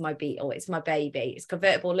love my Beetle. It's my baby. It's a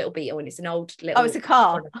convertible little Beetle and it's an old little. Oh, it's a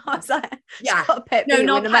car. I was like, yeah. Got a pet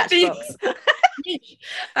Beetle in a matchbox.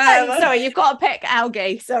 Sorry, you've got a pet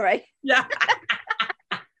algae. Sorry. Yeah.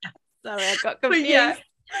 Sorry, I got confused.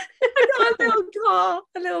 I got a little car,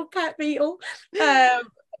 a little pet Beetle.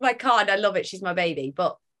 My car, and I love it. She's my baby.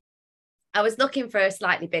 But I was looking for a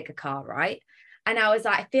slightly bigger car, right? And I was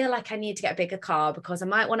like, I feel like I need to get a bigger car because I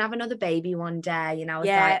might want to have another baby one day. And I was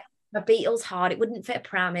like, my Beetle's hard. It wouldn't fit a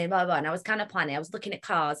pram in, blah, blah. And I was kind of planning. I was looking at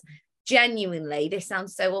cars. Genuinely, this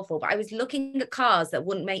sounds so awful, but I was looking at cars that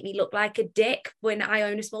wouldn't make me look like a dick when I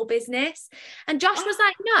own a small business. And Josh was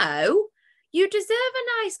like, no, you deserve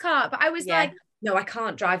a nice car. But I was like, no, I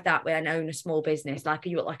can't drive that when I own a small business. Like,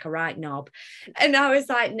 you look like a right knob. And I was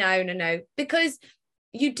like, no, because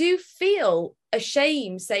you do feel you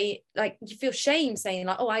feel shame saying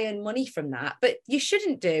like, oh, I earn money from that, but you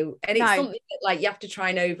shouldn't do. And it's something that like you have to try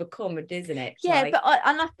and overcome, isn't it? Yeah, like, but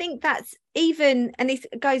I think that's even, and it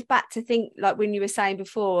goes back to think like when you were saying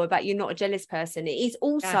before about you're not a jealous person. It is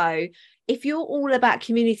also if you're all about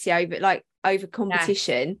community over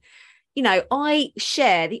competition. I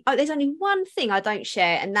share there's only one thing I don't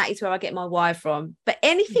share, and that is where I get my wire from. But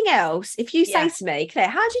anything else, if you say to me, Claire,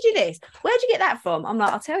 how did you do this? Where'd you get that from? I'm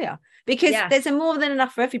like, I'll tell you, because there's more than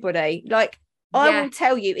enough for everybody. Like, I will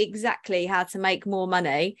tell you exactly how to make more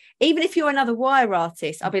money. Even if you're another wire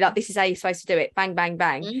artist, I'll be like, this is how you're supposed to do it. Bang, bang,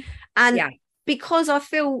 bang. And because I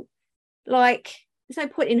feel like there's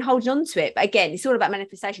no point in holding on to it. But again, it's all about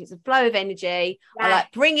manifestation. It's a flow of energy. I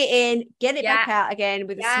bring it in, get it back out again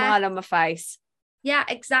with a smile on my face. Yeah,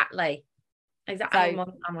 exactly. So, I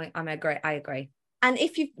agree. And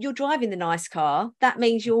if you're driving the nice car, that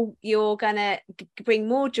means you're gonna bring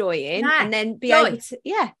more joy in, and then be able to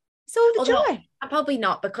it's all the joy. Probably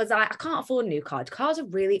not, because I can't afford a new car. Cars are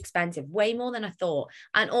really expensive, way more than I thought.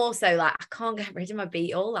 And also, like, I can't get rid of my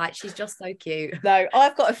Beetle. Like, she's just so cute. No,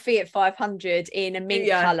 I've got a Fiat 500 in a mint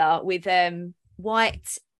colour with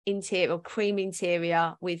white interior or cream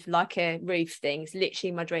interior with like a roof thing. It's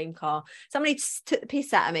literally my dream car. Somebody just took the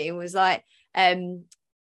piss out of me and was like,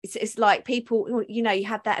 it's like people, you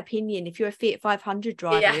have that opinion. If you're a Fiat 500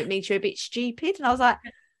 driver, it means you're a bit stupid. And I was like,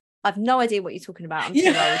 I've no idea what you're talking about. I'm too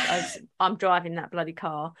old. I'm driving that bloody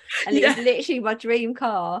car, and it's literally my dream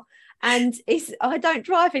car. And I don't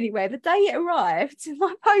drive anywhere. The day it arrived,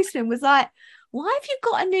 my postman was like, why have you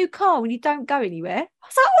got a new car when you don't go anywhere? I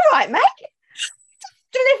was like, all right, mate.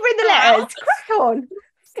 Delivering the letters. Crack on.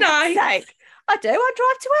 Nice. Sake. I do. I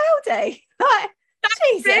drive to Aldi. Like,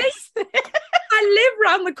 Jesus. I live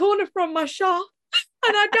round the corner from my shop.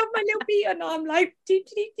 And I'd have my little beat and I'm like, I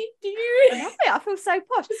love it. I feel so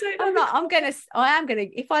posh. I'm like, I am gonna,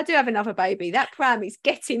 if I do have another baby, that pram is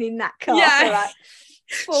getting in that car. Yeah.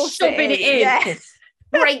 Like, shoving it in. Yeah.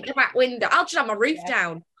 Break the back window. I'll just have my roof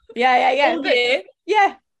down. Yeah. All year.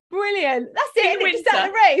 Yeah. Brilliant. That's it. In It's just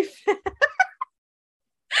out the roof.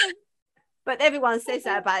 But everyone says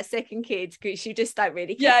that about a second kid because you just don't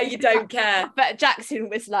really care. Yeah, you don't care. But Jackson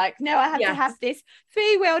was like, no, I have to have this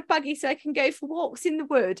three-wheeled buggy so I can go for walks in the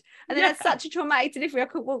wood. And then had such a traumatic delivery, I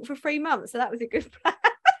couldn't walk for 3 months. So that was a good plan.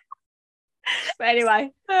 But anyway,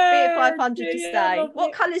 Fiat 500 to stay.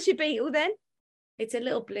 What colour's your Beetle then? It's a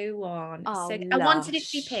little blue one. Oh, so I wanted it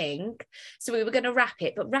to be pink. So we were going to wrap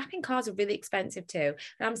it. But wrapping cars are really expensive too.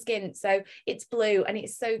 And I'm skint. So it's blue and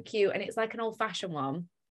it's so cute. And it's like an old-fashioned one.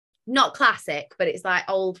 Not classic, but it's like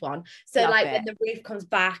old one. So when the roof comes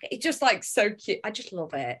back, it's just like so cute. I just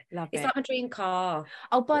love it. It's like my dream car.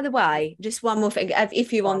 Oh, by the way, just one more thing.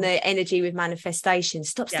 If you're on the energy with manifestation,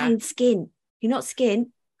 stop saying skin. You're not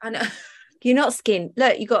skin. I know. You're not skin.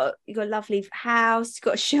 Look, you got a lovely house. You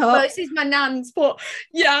got a shop. Well, this is my nan's, but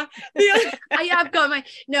I have got my.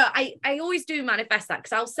 No, I always do manifest that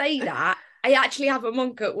because I'll say that. I actually have a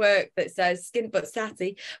monk at work that says skin but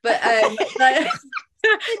sassy, but love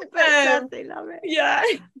it. Yeah.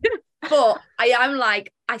 But I am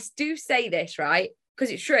like, I do say this, right? Because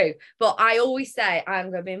it's true. But I always say I'm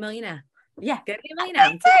gonna be a millionaire. Yeah. Gonna be a millionaire.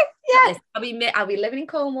 Me too. Yeah. I'll be living in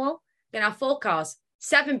Cornwall, gonna have 4 cars,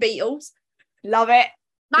 7 Beetles. Love it.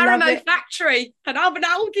 Marimo factory, and I'll have an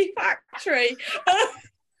algae factory.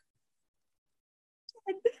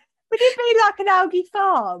 Would it be like an algae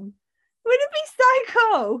farm? Would it be so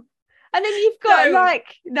cool? And then you've got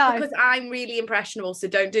no, because I'm really impressionable, so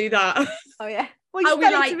don't do that. Oh yeah. Well, you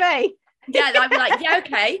tell it to me. Yeah, I'd be like, yeah,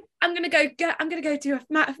 okay. I'm gonna go to a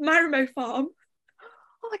Marimo farm.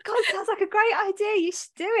 Oh my God, sounds like a great idea. You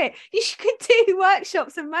should do it. You should do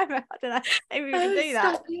workshops and Marimo. I don't know. Maybe we can do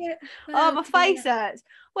that. Oh, my face hurts.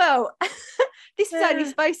 Well, this is only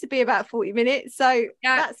supposed to be about 40 minutes, so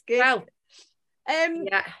that's good. Well,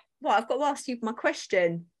 well, I've got to ask you my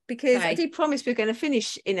question. Because I did promise we are going to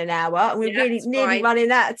finish in an hour and we're really nearly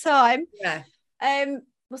running out of time. Yeah.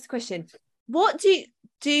 What's the question? What do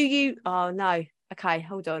you oh no. Okay,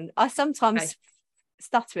 hold on. I sometimes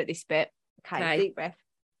stutter at this bit. Okay, deep breath.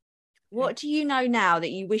 What do you know now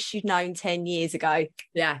that you wish you'd known 10 years ago?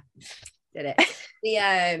 Yeah. Did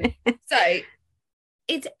it. So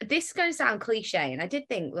this is going to sound cliche, and I did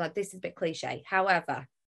think like this is a bit cliche. However,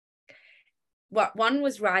 one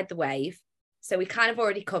was ride the wave. So we kind of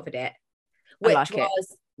already covered it, which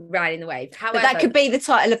was riding the wave. However, but that could be the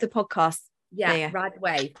title of the podcast. Yeah, ride the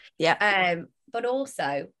wave. Yeah. But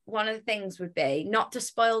also one of the things would be not to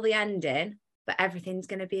spoil the ending, but everything's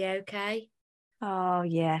going to be okay. Oh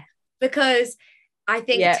yeah. Because I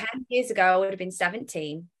think 10 years ago I would have been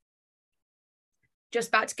 17, just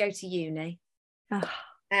about to go to uni, and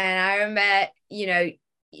I remember,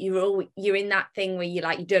 you're in that thing where you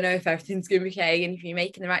don't know if everything's going to be okay, and if you're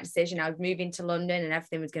making the right decision. I was moving to London and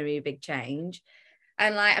everything was going to be a big change,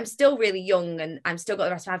 and I'm still really young and I'm still got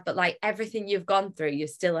the rest of my life, but everything you've gone through, you're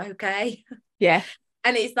still okay. Yeah.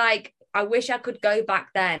 And it's I wish I could go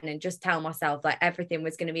back then and just tell myself everything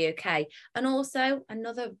was going to be okay. And also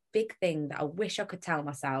another big thing that I wish I could tell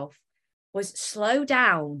myself was slow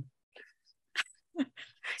down.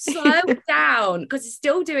 Slow down, because it's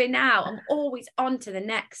still doing now. I'm always on to the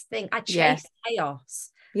next thing. I chase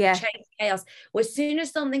chaos. Yeah. Chase chaos. Well, as soon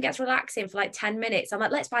as something gets relaxing for 10 minutes, I'm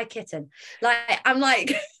like, let's buy a kitten. I'm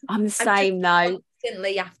the same though.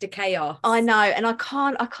 Constantly after chaos. I know, and I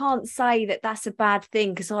can't say that that's a bad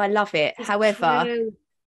thing because I love it. However, true.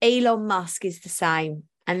 Elon Musk is the same,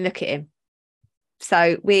 and look at him.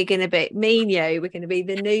 So we're going to be, me and you, we're going to be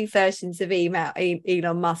the new versions of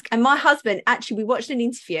Elon Musk. And my husband, actually, we watched an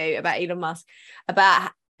interview about Elon Musk,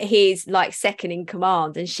 about his second in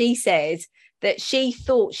command. And she says that she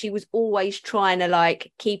thought she was always trying to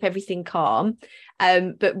keep everything calm,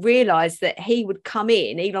 but realised that Elon would come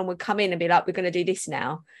in and be like, we're going to do this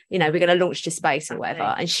now. We're going to launch to space or whatever.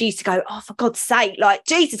 And she used to go, oh, for God's sake,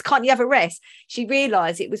 Jesus, can't you have a rest? She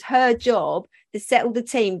realised it was her job to settle the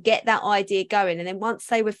team, get that idea going. And then once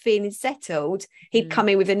they were feeling settled, he'd come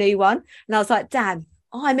in with a new one. And I was like, damn,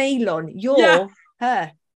 I'm Elon. You're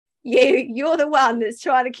her. You're the one that's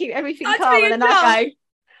trying to keep everything calm. And then I go,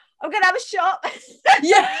 I'm going to have a shot.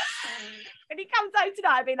 Yeah. And he comes home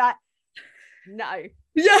tonight and be like, no.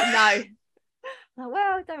 Yeah. No. Like,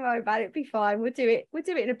 well, don't worry about it. It'll be fine. We'll do it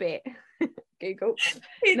in a bit. Google.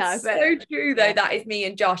 It's so true though. That is me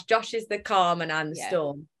and Josh. Josh is the calm and I'm the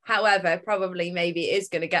storm. However, probably maybe it is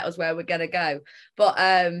going to get us where we're going to go. But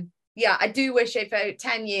yeah, I do wish if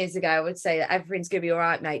 10 years ago I would say that everything's going to be all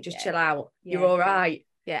right, mate. Just chill out. You're all right.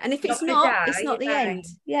 Yeah, and if it's not, it's not the end.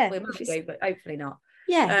 Yeah, we might be, but hopefully not.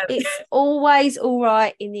 Yeah, it's always all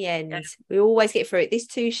right in the end. Yeah. We always get through it. This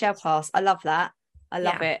too shall pass. I love that. I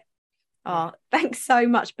love it. Oh, thanks so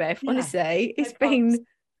much, Beth. Honestly, it's been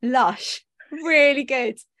lush. Really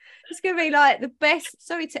good. It's going to be like the best.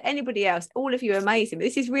 Sorry to anybody else. All of you are amazing. But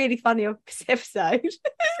this is really funny on this episode.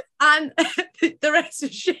 And the rest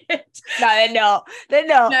of shit. No, they're not. They're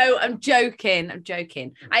not. No, I'm joking.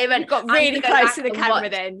 I haven't got really close to the camera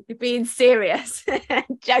then. You're being serious.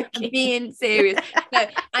 Joking. I'm being serious. No,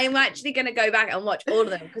 I'm actually going to go back and watch all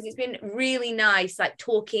of them because it's been really nice, like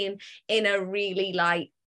talking in a really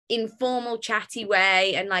like informal, chatty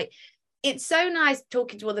way. And like, it's so nice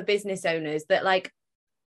talking to other business owners that like,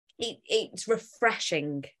 it's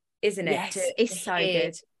refreshing, isn't it? Yes, it's so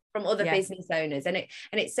good from other business owners, and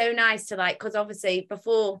it's so nice to like, because obviously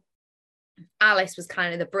before Alice was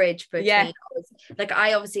kind of the bridge between us, like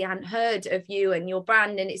I obviously hadn't heard of you and your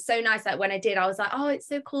brand, and it's so nice that when I did I was like, oh, it's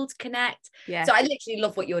so cool to connect. So I literally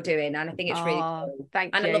love what you're doing, and I think it's really cool.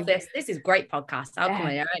 Thank you. I love this is a great podcast. I'll come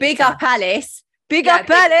in. Big up Alice. Big up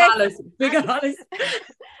Alice. Big up Alice.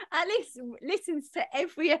 Alice listens to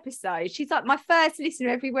every episode. She's like my first listener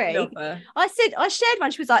every week. Love her. I shared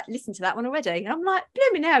one. She was like, listen to that one already. And I'm like,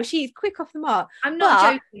 blooming hell, she's quick off the mark. I'm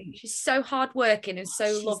not joking. She's so hardworking and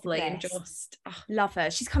so lovely and just love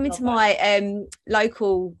her. She's coming to my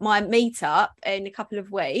local meetup in a couple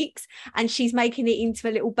of weeks, and she's making it into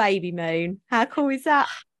a little baby moon. How cool is that?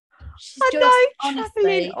 She's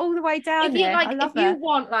traveling all the way down there. You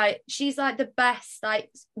want, like, she's like the best, like,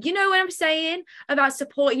 you know what I'm saying about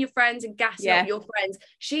supporting your friends and gassing up your friends.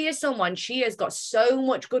 She is someone, she has got so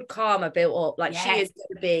much good karma built up. Like, she is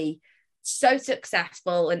going to be so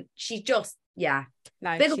successful, and she's just, big up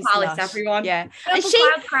Alice, everyone. Purple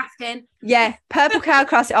Cloud Crafting. Yeah, Purple Cloud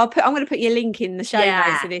Crafting. I'm going to put your link in the show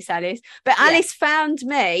notes of this, Alice. But Alice found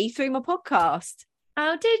me through my podcast.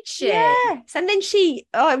 Oh, did she? Yes. And then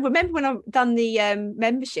I remember when I done the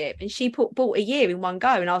membership, and she bought a year in one go,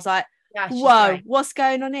 and I was like, whoa, great. What's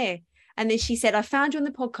going on here? And then she said, I found you on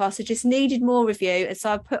the podcast. I just needed more of you. And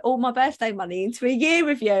so I put all my birthday money into a year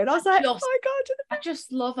with you. And I was like, oh my God. I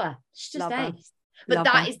just love her. She's just ace. But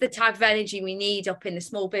that is the type of energy we need up in the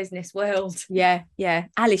small business world. Yeah.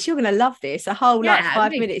 Alice, you're going to love this. A whole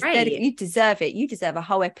 5 minutes. You deserve it. You deserve a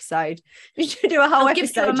whole episode. You should do a whole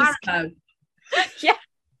episode. Yeah,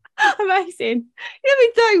 amazing.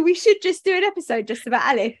 We should just do an episode just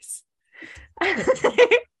about Alice.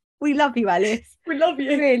 We love you, Alice. We love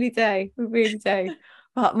you. We really do.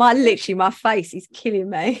 But my face is killing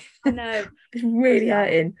me. I know. It's really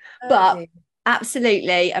hurting. But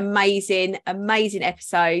absolutely amazing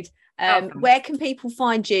episode. Where can people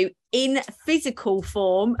find you in physical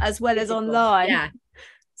form as well as online? Yeah.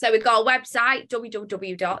 So we've got a website,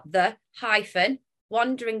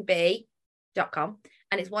 www.the-wanderingBee.com,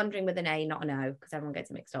 and it's wandering with an A, not an O, because everyone gets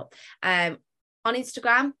it mixed up. On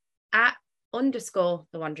Instagram @_the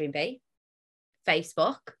Wandering Bee,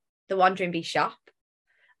 Facebook The Wandering Bee Shop,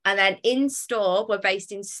 and then in store we're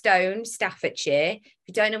based in Stone, Staffordshire. If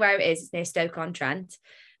you don't know where it is, it's near Stoke-on-Trent,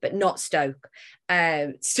 but not Stoke.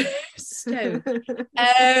 Stone.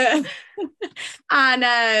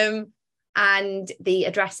 And the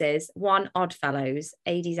address is 1 Oddfellows,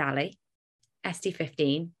 Adie's Alley,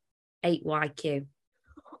 ST15 8YQ.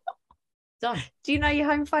 Done. Do you know your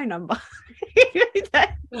home phone number?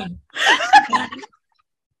 No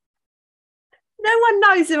one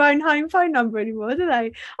knows their own home phone number anymore, do they?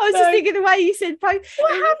 I was just thinking the way you said phone.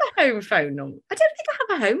 I have a home phone number. I don't think I have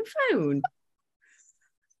a home phone.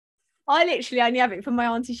 I literally only have it from my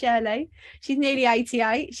Auntie Shirley. She's nearly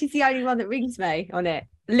 88. She's the only one that rings me on it.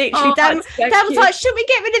 Literally, Dad was like, should we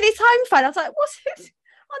get rid of this home phone? I was like, what's it?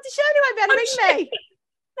 Auntie Shirley won't be able to ring me.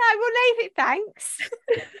 No, we'll leave it, thanks.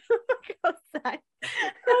 For God's sake.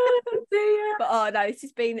 But no, this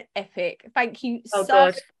has been epic. Thank you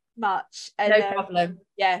so much. And, no problem.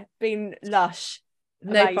 Yeah, been lush.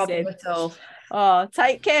 No problem at all. Oh,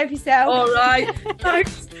 take care of yourself. All right.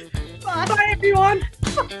 Thanks. Bye. Bye, everyone.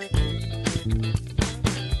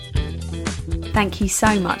 Thank you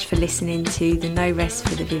so much for listening to the No Rest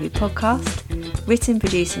for the Vivid podcast. Written,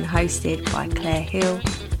 produced and hosted by Claire Hill,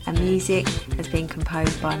 and music has been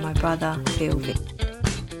composed by my brother Phil Vick.